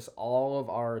to focus all of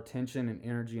our attention and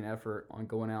energy and effort on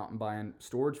going out and buying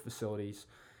storage facilities.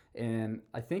 And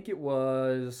I think it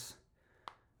was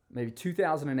maybe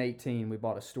 2018 we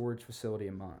bought a storage facility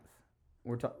a month.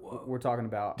 We're talking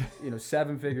about,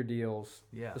 7-figure deals,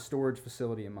 a storage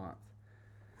facility a month.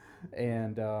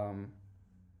 And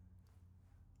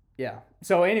yeah.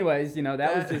 So anyways,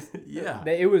 that was just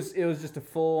it was just a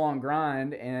full on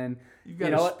grind. And you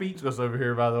got us speechless over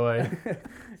here, by the way.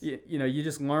 you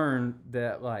just learn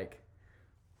that, like,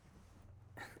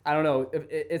 I don't know,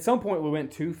 at some point we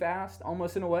went too fast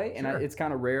almost in a way, and it's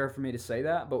kind of rare for me to say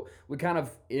that, but we kind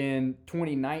of in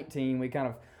 2019 we kind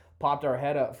of popped our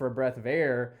head up for a breath of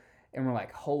air, and we're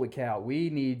like, holy cow,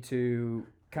 we need to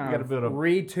kind of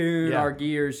retune our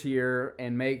gears here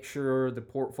and make sure the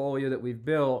portfolio that we've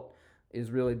built is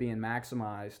really being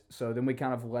maximized. So then we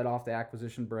kind of let off the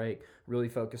acquisition brake, really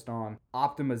focused on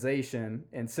optimization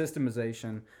and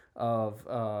systemization of,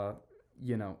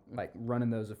 like running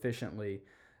those efficiently.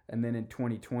 And then in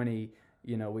 2020,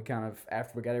 we kind of,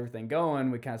 after we got everything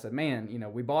going, we kind of said, man,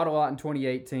 we bought a lot in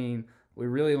 2018. We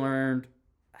really learned,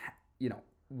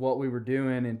 what we were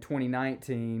doing in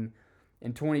 2019.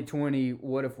 In 2020,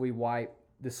 what if we wipe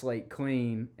the slate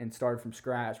clean and started from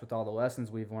scratch with all the lessons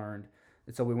we've learned?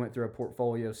 And so we went through a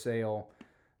portfolio sale,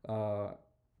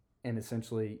 and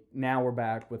essentially now we're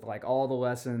back with like all the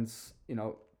lessons.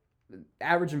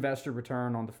 Average investor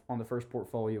return on the first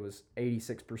portfolio was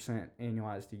 86%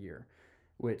 annualized a year,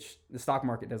 which the stock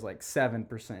market does like 7%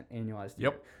 annualized a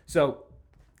year. So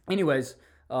anyways,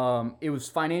 it was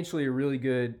financially a really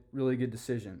good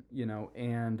decision,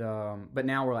 and but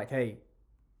now we're like, hey,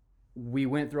 we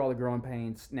went through all the growing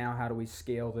pains. Now how do we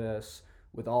scale this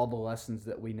with all the lessons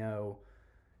that we know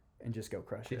and just go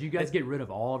crush it? Did you guys get rid of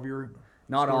all of your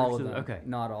Not all of them. Okay.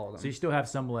 Not all of them. So you still have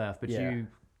some left, but you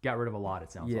got rid of a lot,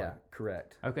 it sounds like. Yeah,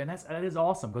 correct. Okay, and that is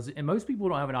awesome, because most people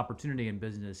don't have an opportunity in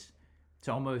business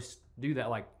to almost do that.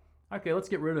 Like, okay, let's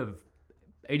get rid of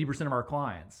 80% of our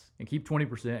clients and keep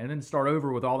 20% and then start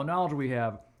over with all the knowledge we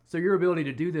have. So your ability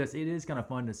to do this, it is kind of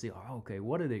fun to see, okay,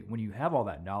 what are they, when you have all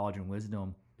that knowledge and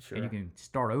wisdom, and you can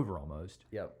start over almost.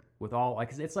 Yep. With all,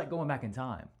 like, it's like going back in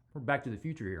time. We're back to the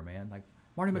future here, man. Like,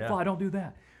 Marty McFly, don't do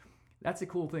that. That's a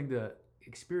cool thing to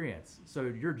experience. So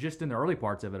you're just in the early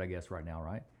parts of it, I guess, right now,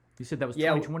 right? You said that was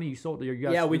 2020. You sold. You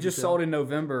guys we just sold in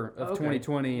November of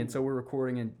 2020, and so we're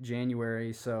recording in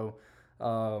January. So,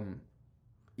 I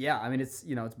mean, it's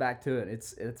it's back to it.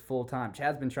 It's full time.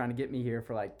 Chad's been trying to get me here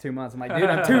for like 2 months. I'm like, dude,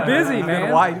 I'm too busy,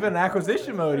 man. Why? He's been in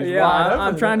acquisition mode. He's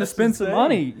I'm trying to spend some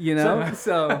money,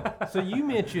 So you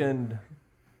mentioned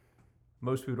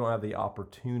most people don't have the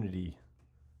opportunity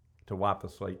to wipe the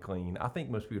slate clean. I think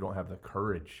most people don't have the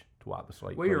courage to wipe the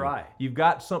slate clean. Well, you're right. You've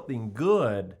got something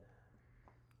good,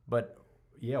 but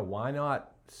yeah, why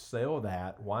not sell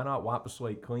that? Why not wipe the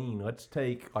slate clean? Let's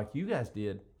take, like you guys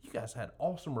did, you guys had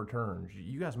awesome returns.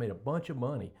 You guys made a bunch of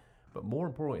money. But more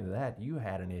importantly than that, you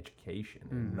had an education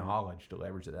and knowledge to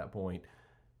leverage at that point.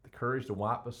 The courage to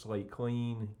wipe the slate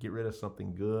clean, get rid of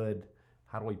something good.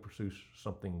 How do we pursue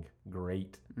something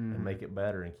great and make it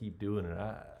better and keep doing it?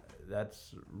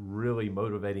 That's really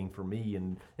motivating for me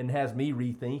and has me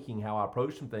rethinking how I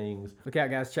approach some things. Look out,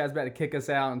 guys. Chad's about to kick us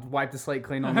out and wipe the slate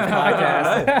clean on this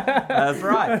podcast. That's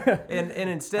right. And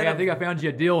instead I think I found you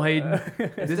a deal, Hayden.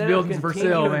 This building's for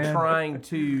sale, continuing man. trying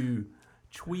to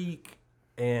tweak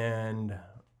and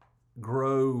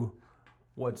grow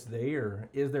what's there,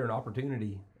 is there an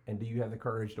opportunity? And do you have the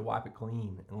courage to wipe it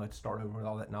clean? And let's start over with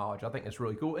all that knowledge. I think that's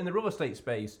really cool. And the real estate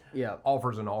space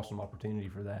offers an awesome opportunity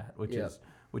for that,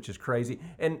 which is crazy.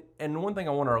 And one thing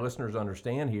I want our listeners to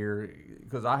understand here,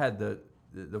 because I had the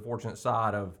fortunate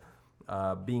side of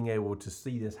being able to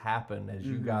see this happen as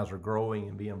you guys are growing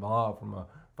and be involved from a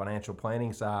financial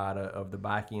planning side of the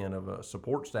back end of a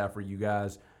support staff for you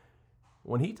guys.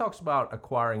 When he talks about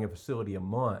acquiring a facility a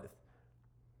month,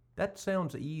 that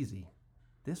sounds easy.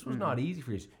 This was not easy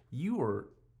for you. You were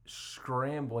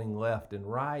scrambling left and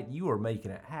right. You were making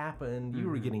it happen. You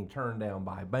were getting turned down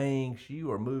by banks. You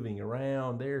were moving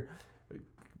around there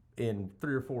in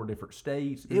 3 or 4 different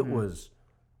states. It was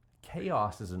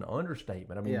chaos is an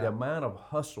understatement. I mean, the amount of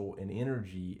hustle and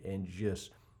energy and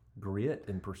just grit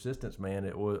and persistence, man,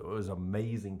 it was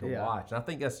amazing to watch. And I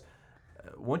think that's,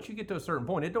 once you get to a certain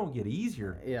point, it don't get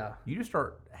easier. Yeah. You just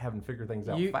start having to figure things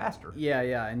out faster.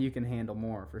 Yeah, and you can handle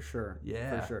more for sure.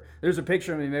 Yeah. For sure. There's a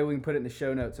picture of me, maybe we can put it in the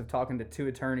show notes, of talking to 2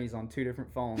 attorneys on 2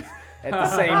 different phones at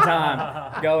the same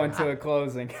time going to a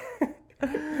closing.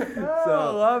 I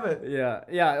love it.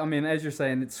 Yeah. I mean, as you're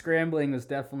saying, scrambling was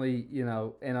definitely,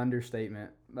 an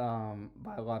understatement by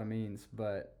a lot of means,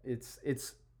 but it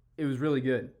was really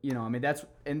good. I mean,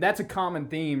 that's a common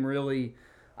theme, really.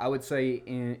 I would say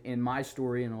in my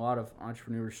story and a lot of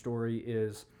entrepreneurs' story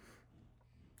is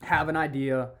have an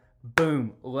idea,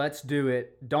 boom, let's do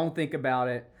it. Don't think about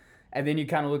it. And then you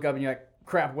kind of look up and you're like,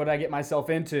 crap, what did I get myself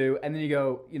into? And then you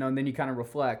go, and then you kind of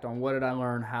reflect on what did I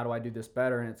learn? How do I do this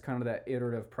better? And it's kind of that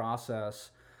iterative process.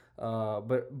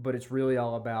 But it's really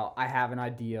all about, I have an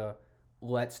idea,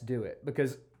 let's do it.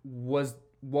 Because was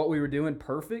what we were doing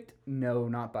perfect? No,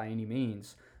 not by any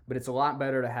means. But it's a lot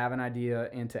better to have an idea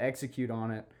and to execute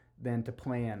on it than to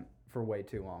plan for way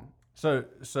too long. So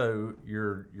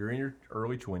you're in your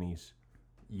early 20s.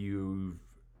 You've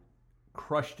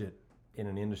crushed it in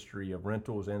an industry of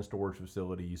rentals and storage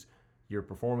facilities. You're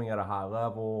performing at a high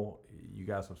level. You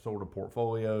guys have sold a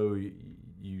portfolio.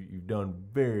 You've done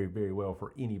very, very well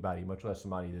for anybody, much less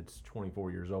somebody that's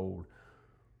 24 years old.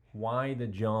 Why the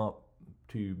jump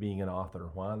to being an author?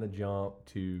 Why the jump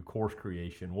to course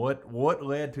creation? What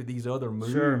led to these other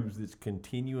moves that's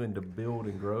continuing to build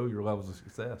and grow your levels of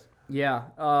success? Yeah.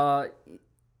 I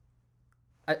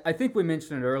think we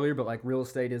mentioned it earlier, but like real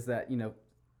estate is that,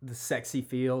 the sexy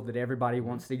field that everybody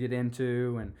wants to get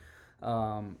into, and,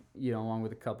 along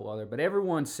with a couple other, but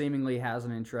everyone seemingly has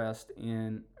an interest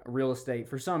in real estate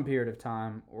for some period of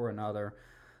time or another.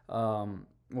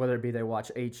 Whether it be they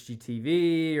watch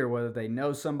HGTV or whether they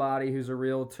know somebody who's a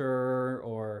realtor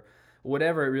or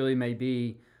whatever it really may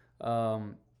be.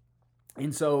 And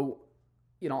so,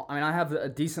 I have a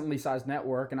decently sized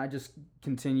network, and I just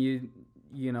continue,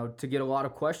 to get a lot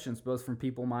of questions, both from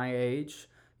people my age,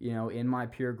 in my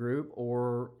peer group,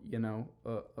 or,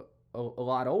 a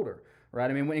lot older, right?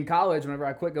 I mean, in college, whenever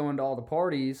I quit going to all the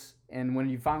parties, and when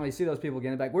you finally see those people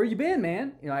again, it's like, where you been,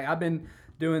 man? I've been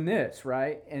doing this,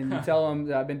 right? And you tell them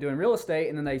that I've been doing real estate,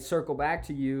 and then they circle back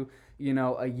to you,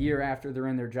 a year after they're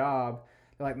in their job.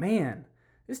 They're like, man,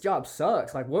 this job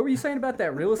sucks. Like, what were you saying about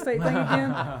that real estate thing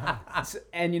again?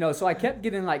 And, so I kept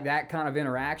getting like that kind of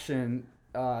interaction,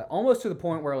 almost to the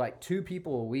point where like 2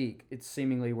 people a week, it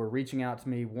seemingly were reaching out to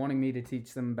me, wanting me to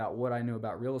teach them about what I knew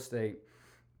about real estate.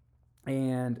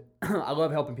 And I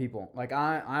love helping people. Like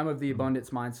I'm of the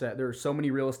abundance mindset. There are so many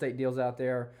real estate deals out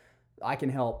there. I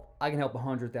can help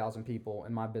 100,000 people,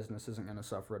 and my business isn't going to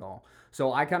suffer at all.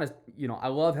 So I kind of, I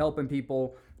love helping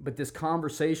people, but this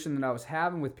conversation that I was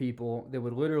having with people that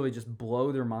would literally just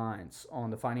blow their minds on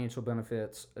the financial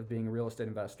benefits of being a real estate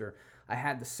investor, I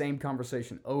had the same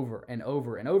conversation over and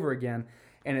over and over again.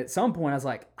 And at some point I was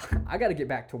like, I got to get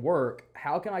back to work.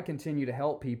 How can I continue to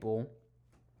help people,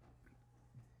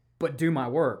 but do my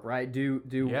work, right? Do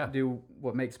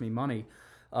what makes me money.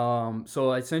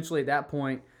 So essentially at that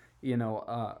point,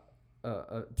 a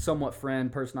somewhat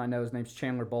person I know, his name's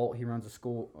Chandler Bolt. He runs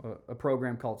a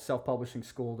program called Self-Publishing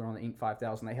School. They're on the Inc.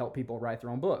 5000. They help people write their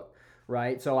own book,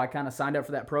 right? So I kind of signed up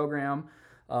for that program.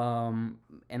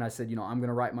 And I said, I'm going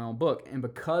to write my own book. And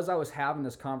because I was having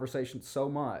this conversation so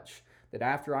much that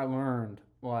after I learned,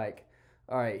 like,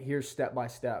 all right, here's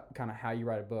step-by-step kind of how you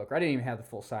write a book. Or I didn't even have the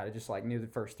full side. I just like knew the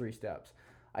first 3 steps.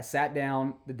 I sat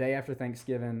down the day after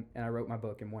Thanksgiving and I wrote my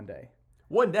book in one day.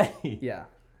 One day? Yeah.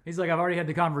 He's like, I've already had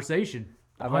the conversation.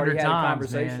 I've already had times, a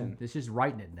conversation. Man. It's just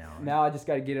writing it now. Now I just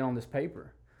got to get it on this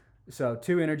paper. So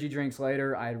 2 energy drinks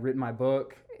later, I had written my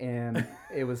book and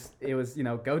it was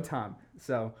go time.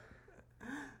 So.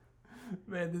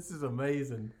 Man, this is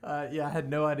amazing. I had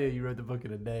no idea you wrote the book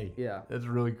in a day. Yeah. That's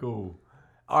really cool.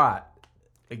 All right.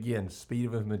 Again, speed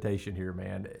of implementation here,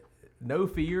 man. No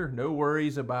fear, no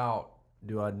worries about,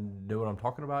 do I know what I'm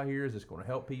talking about here? Is this going to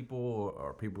help people? Or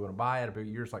are people going to buy it?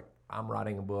 You're just like, I'm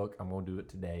writing a book. I'm going to do it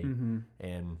today.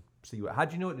 And see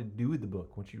how'd you know what to do with the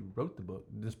book once you wrote the book?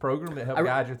 This program that helped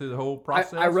guide you through the whole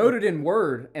process? I wrote it in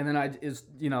Word, and then it's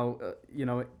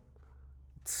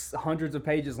hundreds of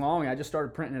pages long. I just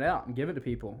started printing it out and giving it to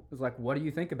people. It was like, what do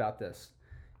you think about this?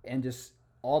 And just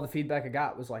all the feedback I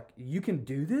got was like, you can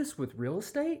do this with real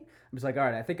estate? I was like, all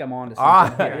right, I think I'm on to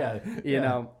something here. You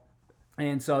know.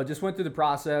 And so just went through the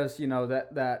process,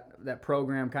 that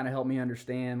program kind of helped me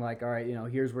understand, like, all right,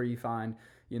 here's where you find,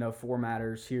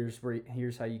 formatters,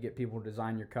 here's how you get people to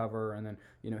design your cover, and then,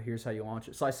 here's how you launch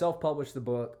it. So I self-published the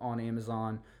book on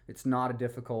Amazon. It's not a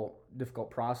difficult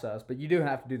process, but you do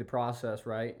have to do the process,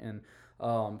 right? And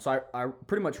so I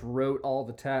pretty much wrote all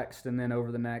the text, and then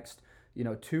over the next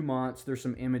 2 months, there's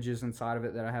some images inside of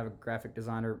it that I have a graphic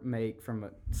designer make from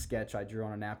a sketch I drew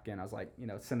on a napkin. I was like,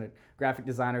 send a graphic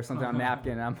designer something on a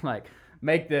napkin, and I'm like,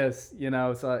 make this,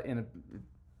 so in a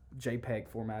JPEG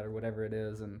format or whatever it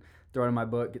is, and throw it in my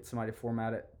book, get somebody to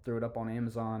format it, throw it up on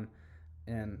Amazon,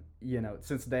 and,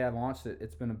 since the day I've launched it,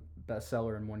 it's been a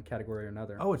bestseller in one category or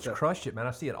another. Oh, it's crushed it, man.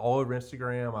 I see it all over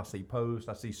Instagram. I see posts.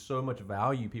 I see so much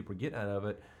value people are getting out of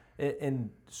it, and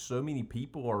so many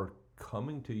people are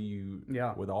coming to you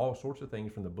with all sorts of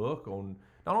things from the book on.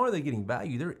 Not only are they getting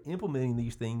value, they're implementing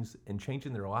these things and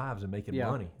changing their lives and making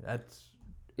money. That's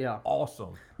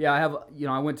awesome. Yeah, I have.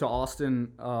 I went to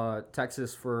Austin,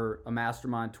 Texas for a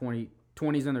mastermind,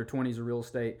 20s in their 20s of real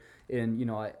estate,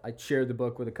 and I shared the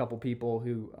book with a couple people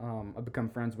who I've become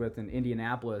friends with in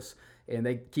Indianapolis, and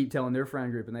they keep telling their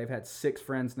friend group, and they've had 6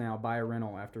 friends now buy a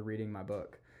rental after reading my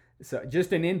book. So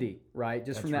just in Indy, right?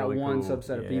 Just from that really one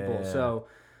subset of people. So.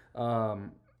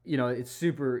 It's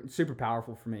super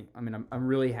powerful for me. I mean, I'm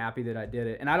really happy that I did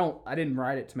it, and I didn't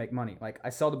write it to make money. Like, I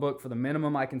sell the book for the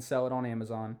minimum I can sell it on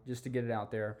Amazon just to get it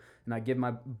out there, and I give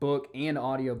my book and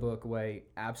audio book away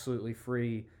absolutely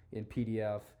free in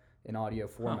PDF and audio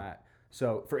format.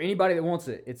 So for anybody that wants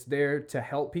it, it's there to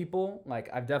help people. Like,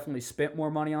 I've definitely spent more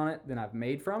money on it than I've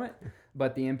made from it,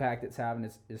 but the impact it's having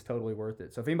is totally worth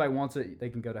it. So if anybody wants it, they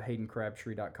can go to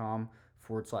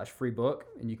haydencrabtree.com/free book,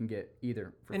 and you can get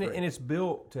either for free. And it's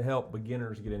built to help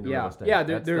beginners get into real estate. Yeah,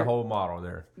 that's the whole model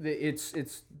there.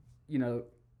 It's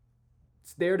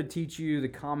there to teach you the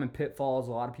common pitfalls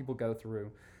a lot of people go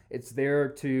through. It's there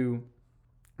to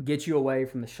get you away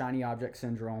from the shiny object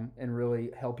syndrome and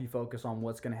really help you focus on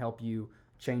what's going to help you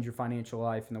change your financial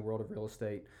life in the world of real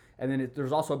estate. And then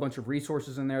there's also a bunch of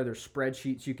resources in there. There's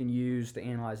spreadsheets you can use to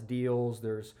analyze deals.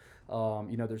 There's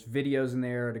there's videos in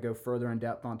there to go further in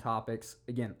depth on topics.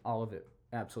 Again, all of it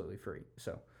absolutely free.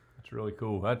 So that's really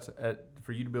cool. That's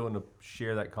for you to be able to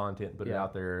share that content and put it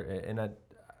out there, and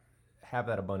have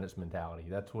that abundance mentality.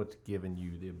 That's what's given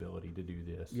you the ability to do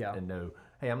this. Yeah. And know,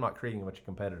 hey, I'm not creating a bunch of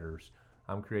competitors.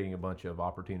 I'm creating a bunch of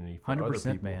opportunity for 100%, other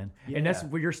people. Man. Yeah. And that's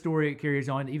where your story carries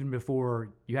on. Even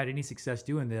before you had any success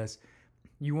doing this,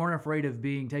 you weren't afraid of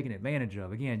being taken advantage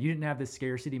of. Again, you didn't have this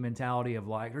scarcity mentality of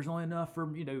like, there's only enough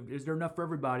for, is there enough for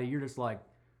everybody? You're just like,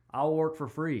 I'll work for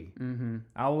free. Mm-hmm.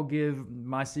 I will give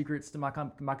my secrets to my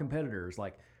competitors.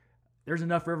 Like, there's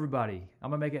enough for everybody.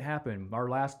 I'm going to make it happen. Our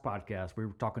last podcast, we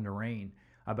were talking to Rain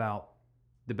about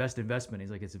the best investment.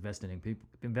 He's like, it's investing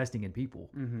in people,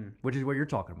 mm-hmm. which is what you're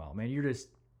talking about, man. You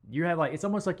have like, it's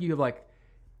almost like you have like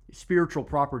spiritual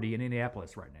property in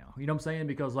Indianapolis right now. You know what I'm saying?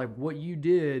 Because like what you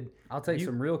did, I'll take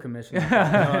some real commission. You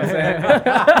got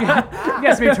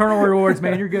some eternal rewards,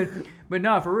 man. You're good. But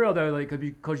no, for real though, like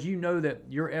because you know that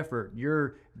your effort,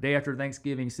 your day after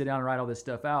Thanksgiving, sit down and write all this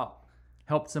stuff out,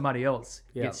 helped somebody else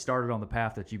get started on the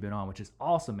path that you've been on, which is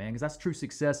awesome, man. Because that's true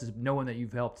success, is knowing that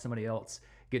you've helped somebody else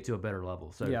get to a better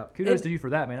level. So kudos to you for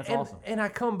that, man. That's awesome. And I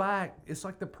come back, it's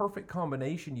like the perfect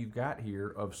combination you've got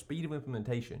here of speed of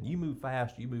implementation. You move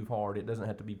fast, you move hard. It doesn't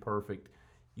have to be perfect.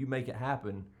 You make it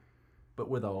happen, but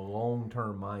with a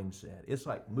long-term mindset. It's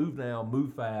like move now,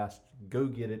 move fast, go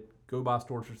get it, go buy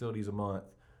storage facilities a month.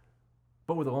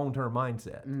 but with a long-term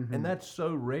mindset. And that's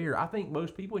so rare. I think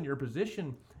most people in your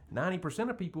position, 90%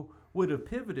 of people would have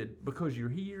pivoted because you're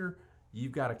here,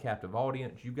 you've got a captive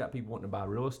audience, you've got people wanting to buy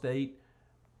real estate.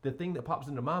 The thing that pops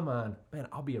into my mind, man,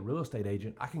 I'll be a real estate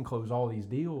agent. I can close all these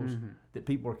deals that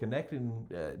people are connecting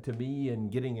to me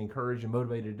and getting encouraged and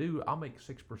motivated to do. I'll make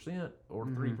 6% or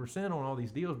 3% on all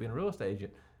these deals being a real estate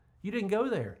agent. You didn't go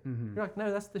there. You're like,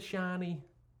 no, that's the shiny,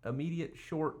 immediate,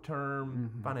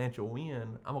 short-term financial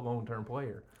win. I'm a long-term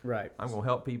player. Right. I'm going to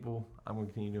help people. I'm going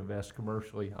to continue to invest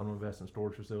commercially. I'm going to invest in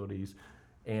storage facilities.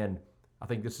 And I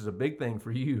think this is a big thing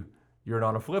for you. You're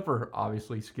not a flipper.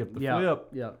 Obviously, skip the flip.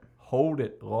 Yep. Hold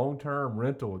it. Long-term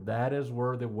rental. That is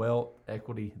where the wealth,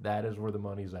 equity, that is where the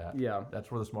money's at. Yeah. That's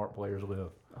where the smart players live.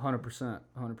 100%.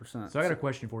 100%. So I got a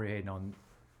question for you, Hayden,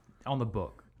 on the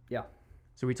book. Yeah.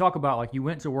 So we talk about, like, you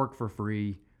went to work for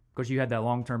free because you had that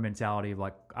long-term mentality of,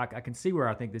 like, I can see where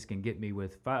I think this can get me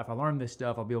with, if I learn this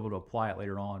stuff, I'll be able to apply it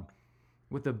later on.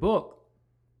 With the book,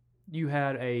 you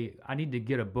had I need to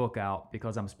get a book out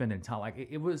because I'm spending time. Like,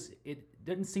 it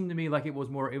didn't seem to me like it was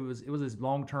this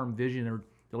long-term vision or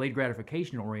delayed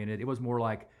gratification oriented. It was more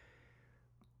like,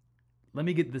 let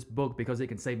me get this book because it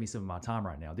can save me some of my time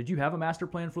right now. Did you have a master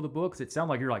plan for the book? 'Cause it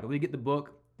sounded like you're like, let me get the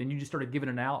book, then you just started giving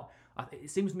it out. It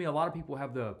seems to me a lot of people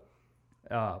have the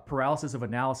paralysis of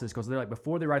analysis because they're like,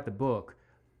 before they write the book,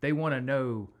 they want to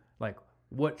know, like,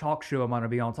 what talk show am I going to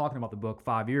be on talking about the book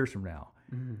 5 years from now?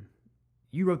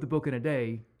 You wrote the book in a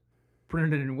day,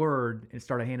 printed it in Word, and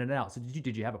started handing it out. So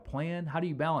did you have a plan? How do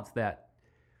you balance that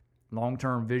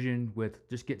long-term vision with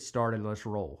just get started, let's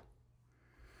roll?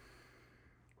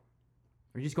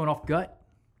 Are you just going off gut?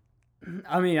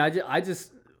 I mean, I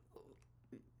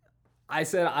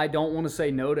said I don't want to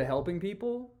say no to helping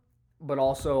people, but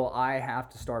also I have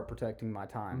to start protecting my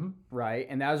time, right?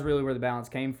 And that was really where the balance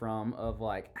came from of,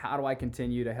 like, how do I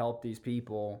continue to help these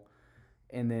people,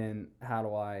 and then how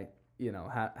do I,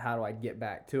 how do I get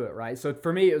back to it, right? So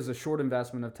for me, it was a short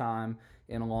investment of time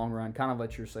in a long run, kind of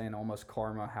what you're saying, almost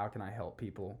karma, how can I help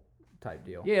people type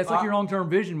deal. Yeah, it's like your long-term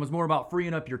vision was more about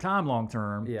freeing up your time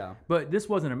long-term. Yeah. But this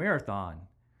wasn't a marathon.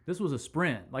 This was a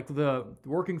sprint. Like, the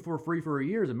working for free for a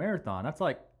year is a marathon. That's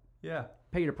like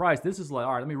pay the price. This is like,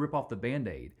 all right, let me rip off the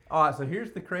Band-Aid. All right, so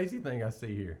here's the crazy thing I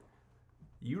see here.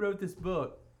 You wrote this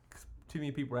book, too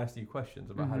many people are asking you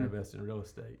questions about how to invest in real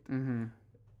estate.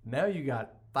 Now you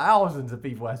got thousands of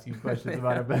people asking you questions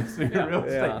about investing in real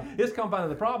estate. It's compounding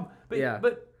the problem.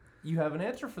 But you have an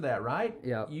answer for that, right?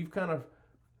 Yeah. You've kind of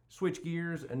switched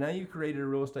gears, and now you created a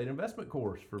real estate investment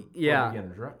course for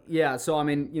beginners, right? Yeah. So, I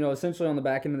mean, essentially on the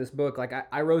back end of this book, like,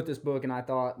 I wrote this book and I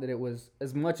thought that it was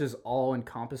as much as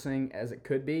all-encompassing as it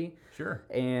could be. Sure.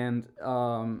 And,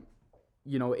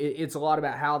 it's a lot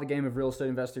about how the game of real estate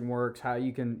investing works, how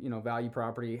you can, value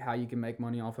property, how you can make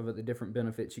money off of it, the different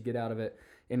benefits you get out of it.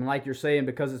 And like you're saying,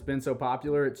 because it's been so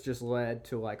popular, it's just led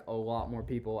to, like, a lot more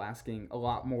people asking a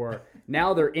lot more.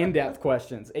 Now they're in-depth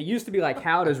questions. It used to be like,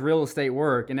 how does real estate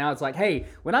work? And now it's like, hey,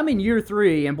 when I'm in year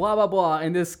 3 and blah, blah, blah,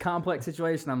 in this complex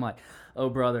situation, I'm like, oh,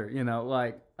 brother,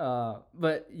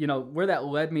 but, where that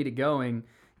led me to going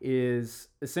is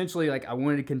essentially, like, I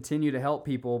wanted to continue to help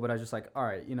people, but I was just like, all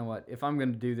right, you know what, if I'm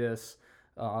going to do this,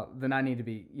 then I need to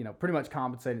be, pretty much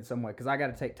compensated in some way, because I got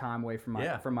to take time away from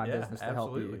my business to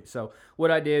help you. So what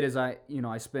I did is I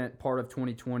spent part of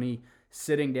 2020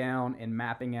 sitting down and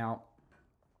mapping out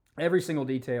every single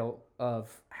detail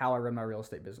of how I run my real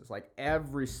estate business, like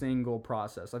every single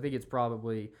process. I think it's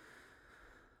probably,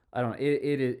 I don't know,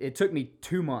 it took me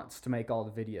 2 months to make all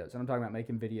the videos. And I'm talking about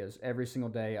making videos every single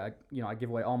day. I give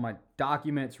away all my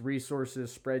documents,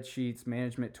 resources, spreadsheets,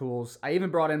 management tools. I even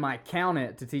brought in my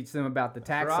accountant to teach them about the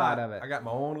tax side of it. I got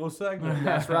my own little segment.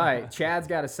 That's right. Chad's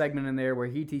got a segment in there where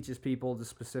he teaches people the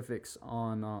specifics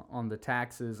on the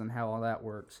taxes and how all that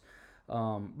works.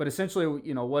 But essentially,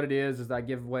 what it is I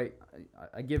give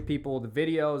people the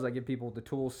videos, I give people the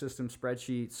tools, systems,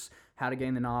 spreadsheets, how to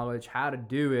gain the knowledge, how to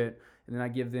do it. And then I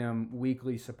give them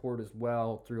weekly support as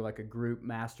well through, like, a group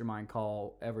mastermind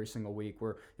call every single week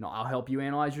where, I'll help you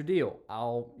analyze your deal.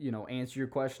 I'll, answer your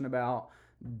question about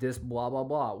this blah, blah,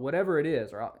 blah, whatever it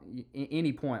is, or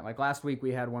any point. Like, last week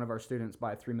we had one of our students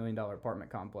buy a $3 million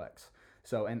apartment complex.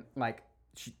 So, and, like,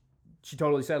 she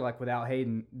totally said, like, without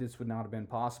Hayden, this would not have been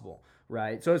possible,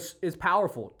 right? So it's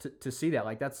powerful to see that.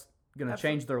 Like, that's going to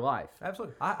change their life.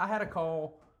 Absolutely. I had a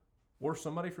call where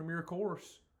somebody from your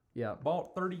course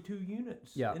bought 32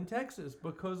 units in Texas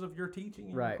because of your teaching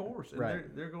in your course. And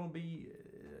they're going to be,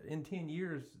 in 10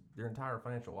 years, their entire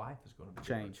financial life is going to be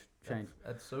change.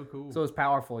 That's so cool. So it's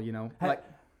powerful, Hey, like,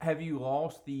 Have you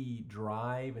lost the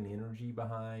drive and energy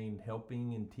behind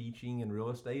helping and teaching in real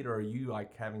estate, or are you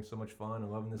like having so much fun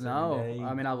and loving this every day?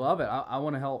 I mean, I love it. I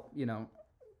want to help,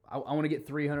 I want to get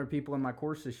 300 people in my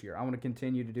course this year. I want to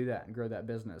continue to do that and grow that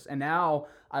business. And now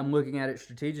I'm looking at it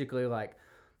strategically, like,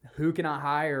 who can I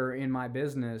hire in my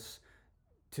business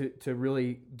to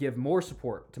really give more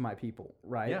support to my people,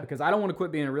 right? Yeah. Because I don't want to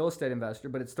quit being a real estate investor,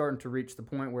 but it's starting to reach the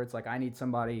point where it's like I need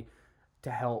somebody to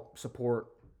help support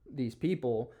these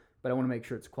people, but I want to make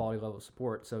sure it's quality level of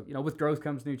support. So, with growth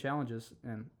comes new challenges,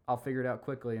 and I'll figure it out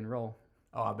quickly and roll.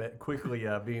 Oh, I bet quickly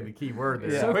being the key word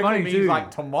there. Yeah. So Quickly funny, means too.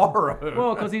 like tomorrow.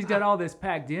 Well, because he's got all this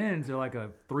packed into like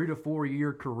a 3 to 4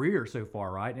 year career so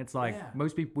far, right? And it's like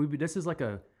most people, this is like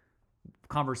a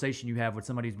conversation you have with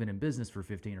somebody who's been in business for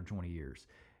 15 or 20 years.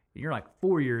 And you're like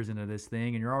 4 years into this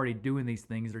thing, and you're already doing these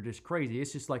things that are just crazy.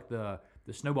 It's just like the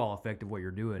snowball effect of what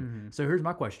you're doing. Mm-hmm. So here's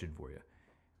my question for you.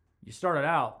 You started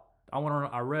out,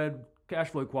 I read cash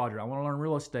flow quadrant. I want to learn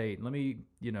real estate. I want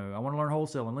to learn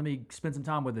wholesaling. Let me spend some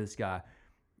time with this guy.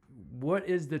 What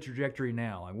is the trajectory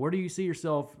now? Like, where do you see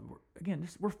yourself? Again,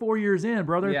 we're 4 years in,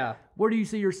 brother. Yeah. Where do you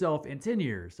see yourself in 10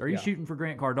 years? Are you shooting for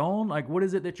Grant Cardone? Like, what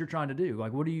is it that you're trying to do?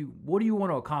 Like, what do you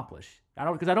want to accomplish?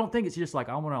 Because I don't think it's just like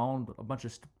I want to own a bunch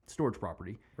of storage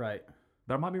property. Right.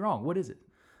 But I might be wrong. What is it?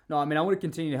 No, I mean, I want to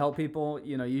continue to help people.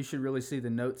 You should really see the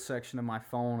notes section of my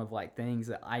phone of like things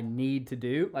that I need to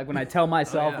do. Like when I tell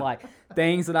myself like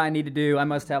things that I need to do, I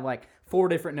must have like 4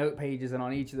 different note pages, and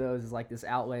on each of those is like this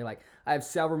outlay. Like I have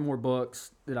several more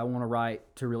books that I want to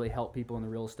write to really help people in the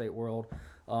real estate world.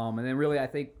 And then really, I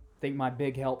think my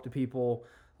big help to people,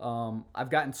 I've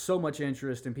gotten so much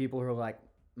interest in people who are like,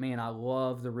 man, I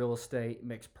love the real estate. It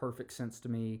makes perfect sense to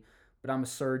me, but I'm a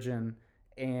surgeon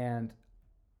and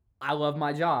I love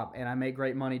my job and I make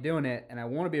great money doing it, and I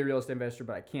want to be a real estate investor,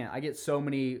 but I can't. I get so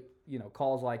many,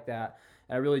 calls like that.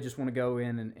 And I really just want to go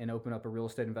in and open up a real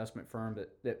estate investment firm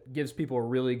that gives people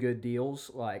really good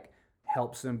deals, like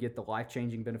helps them get the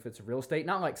life-changing benefits of real estate.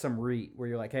 Not like some REIT where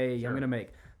you're like, hey, I'm going to make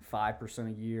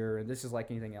 5% a year, and this is like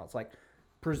anything else. Like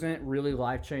present really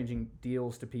life-changing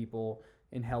deals to people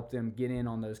and help them get in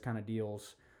on those kind of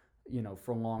deals,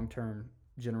 for long-term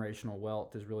generational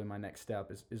wealth is really my next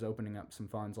step, is opening up some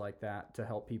funds like that to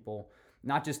help people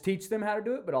not just teach them how to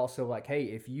do it, but also like, hey,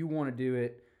 if you want to do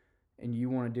it and you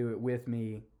want to do it with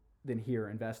me, then here,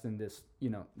 invest in this,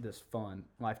 this fund,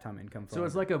 lifetime income fund. So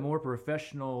it's like a more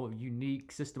professional,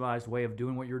 unique, systemized way of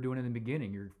doing what you're doing in the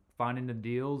beginning. You're finding the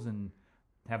deals and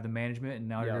have the management, and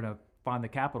now you're going to find the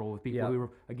capital with people who are,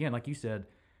 again, like you said,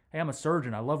 hey, I'm a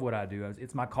surgeon. I love what I do.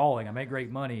 It's my calling. I make great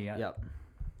money.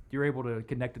 You're able to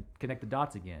connect the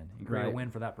dots again and create a win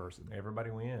for that person.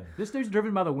 Everybody wins. This dude's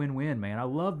driven by the win-win, man. I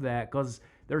love that, because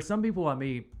there are some people I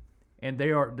meet, and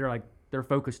they're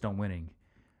focused on winning,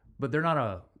 but they're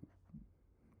not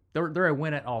they're a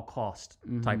win at all cost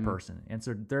type person, and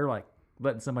so they're like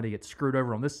letting somebody get screwed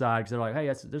over on this side because they're like, hey,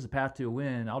 there's a path to a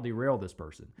win. I'll derail this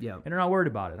person. Yeah, and they're not worried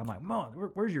about it. I'm like, Mom,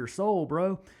 where's your soul,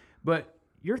 bro? But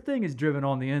your thing is driven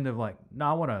on the end of like, no,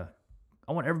 I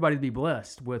want everybody to be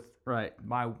blessed with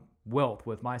my wealth,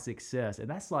 with my success. And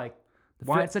that's like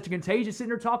why it's such a contagious sitting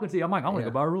there talking to you. I'm like, I'm going to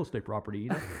go buy a real estate property.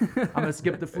 I'm going to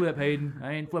skip the flip, Hayden.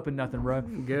 I ain't flipping nothing, bro.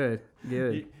 Good.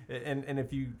 And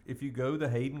if you go the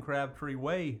Hayden Crabtree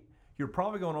way, you're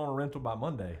probably going on a rental by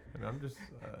Monday. And I'm just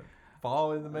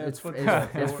following the man's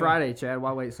footsteps. It's Friday, Chad.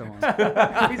 Why wait so long?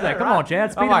 He's like, come on,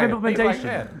 Chad. Speed of implementation.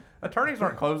 Like, attorneys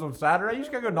aren't closed on Saturday. You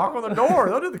just got to go knock on the door.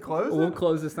 They'll do the closing. We'll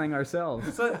close this thing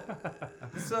ourselves.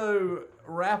 So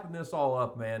wrapping this all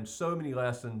up, man, so many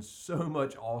lessons, so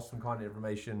much awesome content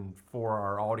information for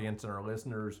our audience and our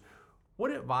listeners.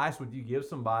 What advice would you give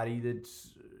somebody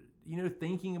that's,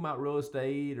 thinking about real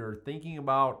estate or thinking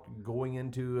about going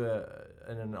into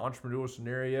an entrepreneurial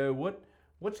scenario?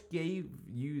 What's gave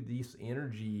you this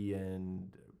energy and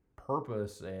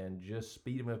purpose and just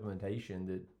speed of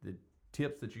implementation, the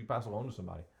tips that you pass along to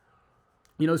somebody?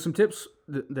 Some tips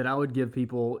that I would give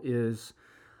people is,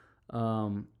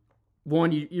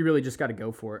 one, you really just got to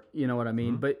go for it. You know what I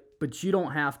mean? Mm-hmm. But you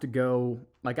don't have to go,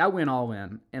 like I went all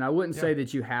in, and I wouldn't say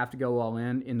that you have to go all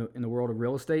in the world of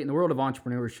real estate. In the world of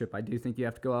entrepreneurship, I do think you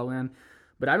have to go all in,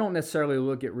 but I don't necessarily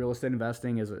look at real estate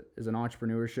investing as an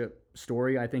entrepreneurship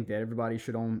story. I think that everybody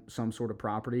should own some sort of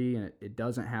property, and it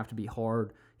doesn't have to be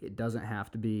hard. It doesn't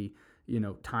have to be,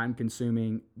 time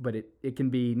consuming, but it can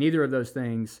be neither of those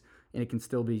things, and it can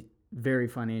still be very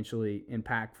financially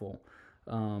impactful.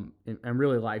 And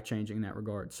really life-changing in that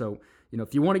regard. So,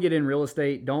 if you want to get in real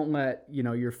estate, don't let,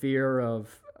 your fear of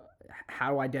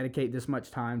how do I dedicate this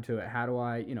much time to it? How do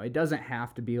I, it doesn't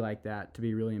have to be like that to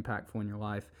be really impactful in your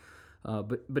life.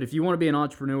 But if you want to be an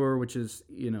entrepreneur, which is,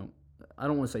 I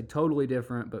don't want to say totally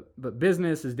different, but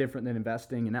business is different than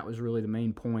investing. And that was really the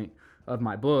main point of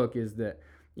my book, is that,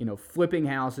 flipping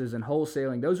houses and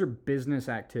wholesaling, those are business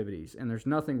activities. And there's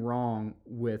nothing wrong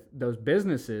with those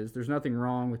businesses. There's nothing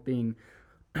wrong with being,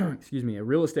 a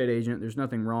real estate agent. There's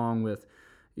nothing wrong with,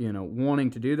 wanting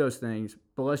to do those things.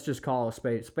 But let's just call a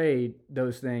spade a spade.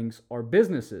 Those things are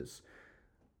businesses.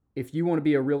 If you want to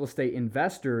be a real estate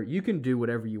investor, you can do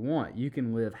whatever you want. You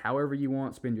can live however you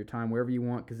want, spend your time wherever you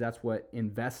want, because that's what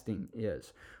investing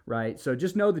is, right? So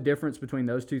just know the difference between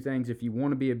those two things. If you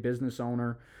want to be a business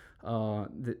owner,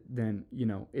 then,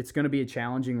 it's going to be a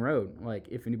challenging road. Like,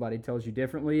 if anybody tells you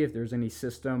differently, if there's any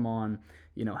system on,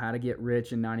 how to get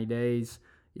rich in 90 days,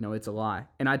 it's a lie.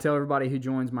 And I tell everybody who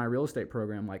joins my real estate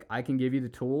program, like, I can give you the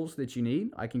tools that you need.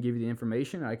 I can give you the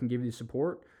information. I can give you the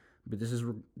support. But this is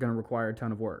going to require a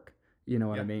ton of work. You know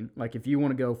what I mean? Like, if you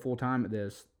want to go full time at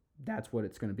this, that's what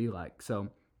it's going to be like. So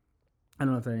I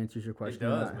don't know if that answers your question. It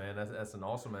does, man. That's an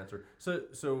awesome answer.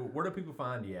 So where do people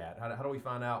find you at? How do we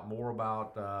find out more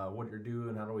about what you're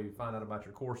doing? How do we find out about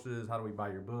your courses? How do we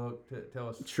buy your book? Tell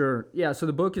us. Sure. Yeah. So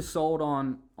the book is sold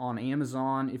on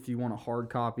Amazon. If you want a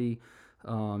hard copy,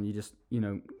 you just,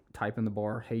 type in the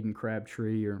bar Hayden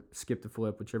Crabtree or skip the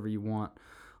flip, whichever you want.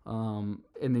 And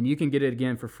then you can get it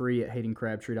again for free at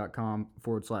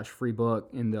haydencrabtree.com/free book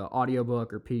in the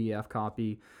audiobook or PDF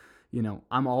copy.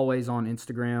 I'm always on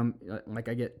Instagram. Like,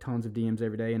 I get tons of DMs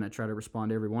every day, and I try to respond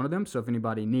to every one of them. So if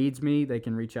anybody needs me, they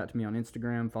can reach out to me on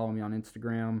Instagram, follow me on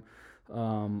Instagram.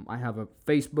 I have a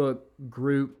Facebook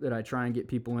group that I try and get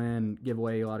people in, give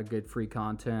away a lot of good free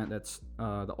content. That's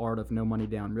the Art of No Money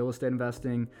Down Real Estate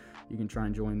Investing. You can try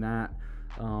and join that.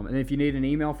 And if you need an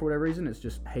email for whatever reason, it's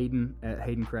just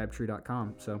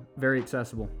hayden@haydencrabtree.com. So very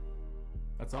accessible.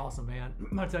 That's awesome, man.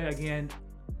 I'm going to tell you again,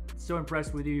 so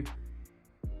impressed with you.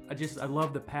 I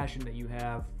love the passion that you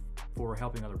have for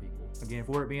helping other people. Again,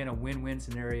 for it being a win-win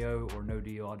scenario or no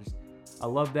deal, I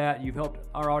love that. You've helped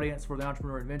our audience for the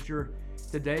Entrepreneur Adventure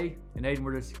today. And Hayden,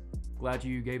 we're just glad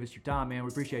you gave us your time, man. We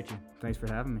appreciate you. Thanks for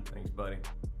having me. Thanks, buddy.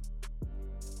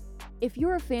 If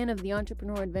you're a fan of the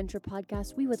Entrepreneur Adventure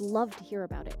podcast, we would love to hear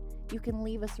about it. You can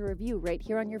leave us a review right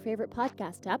here on your favorite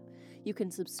podcast app. You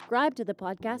can subscribe to the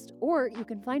podcast, or you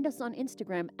can find us on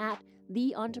Instagram at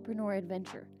The Entrepreneur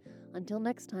Adventure. Until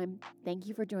next time, thank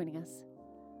you for joining us.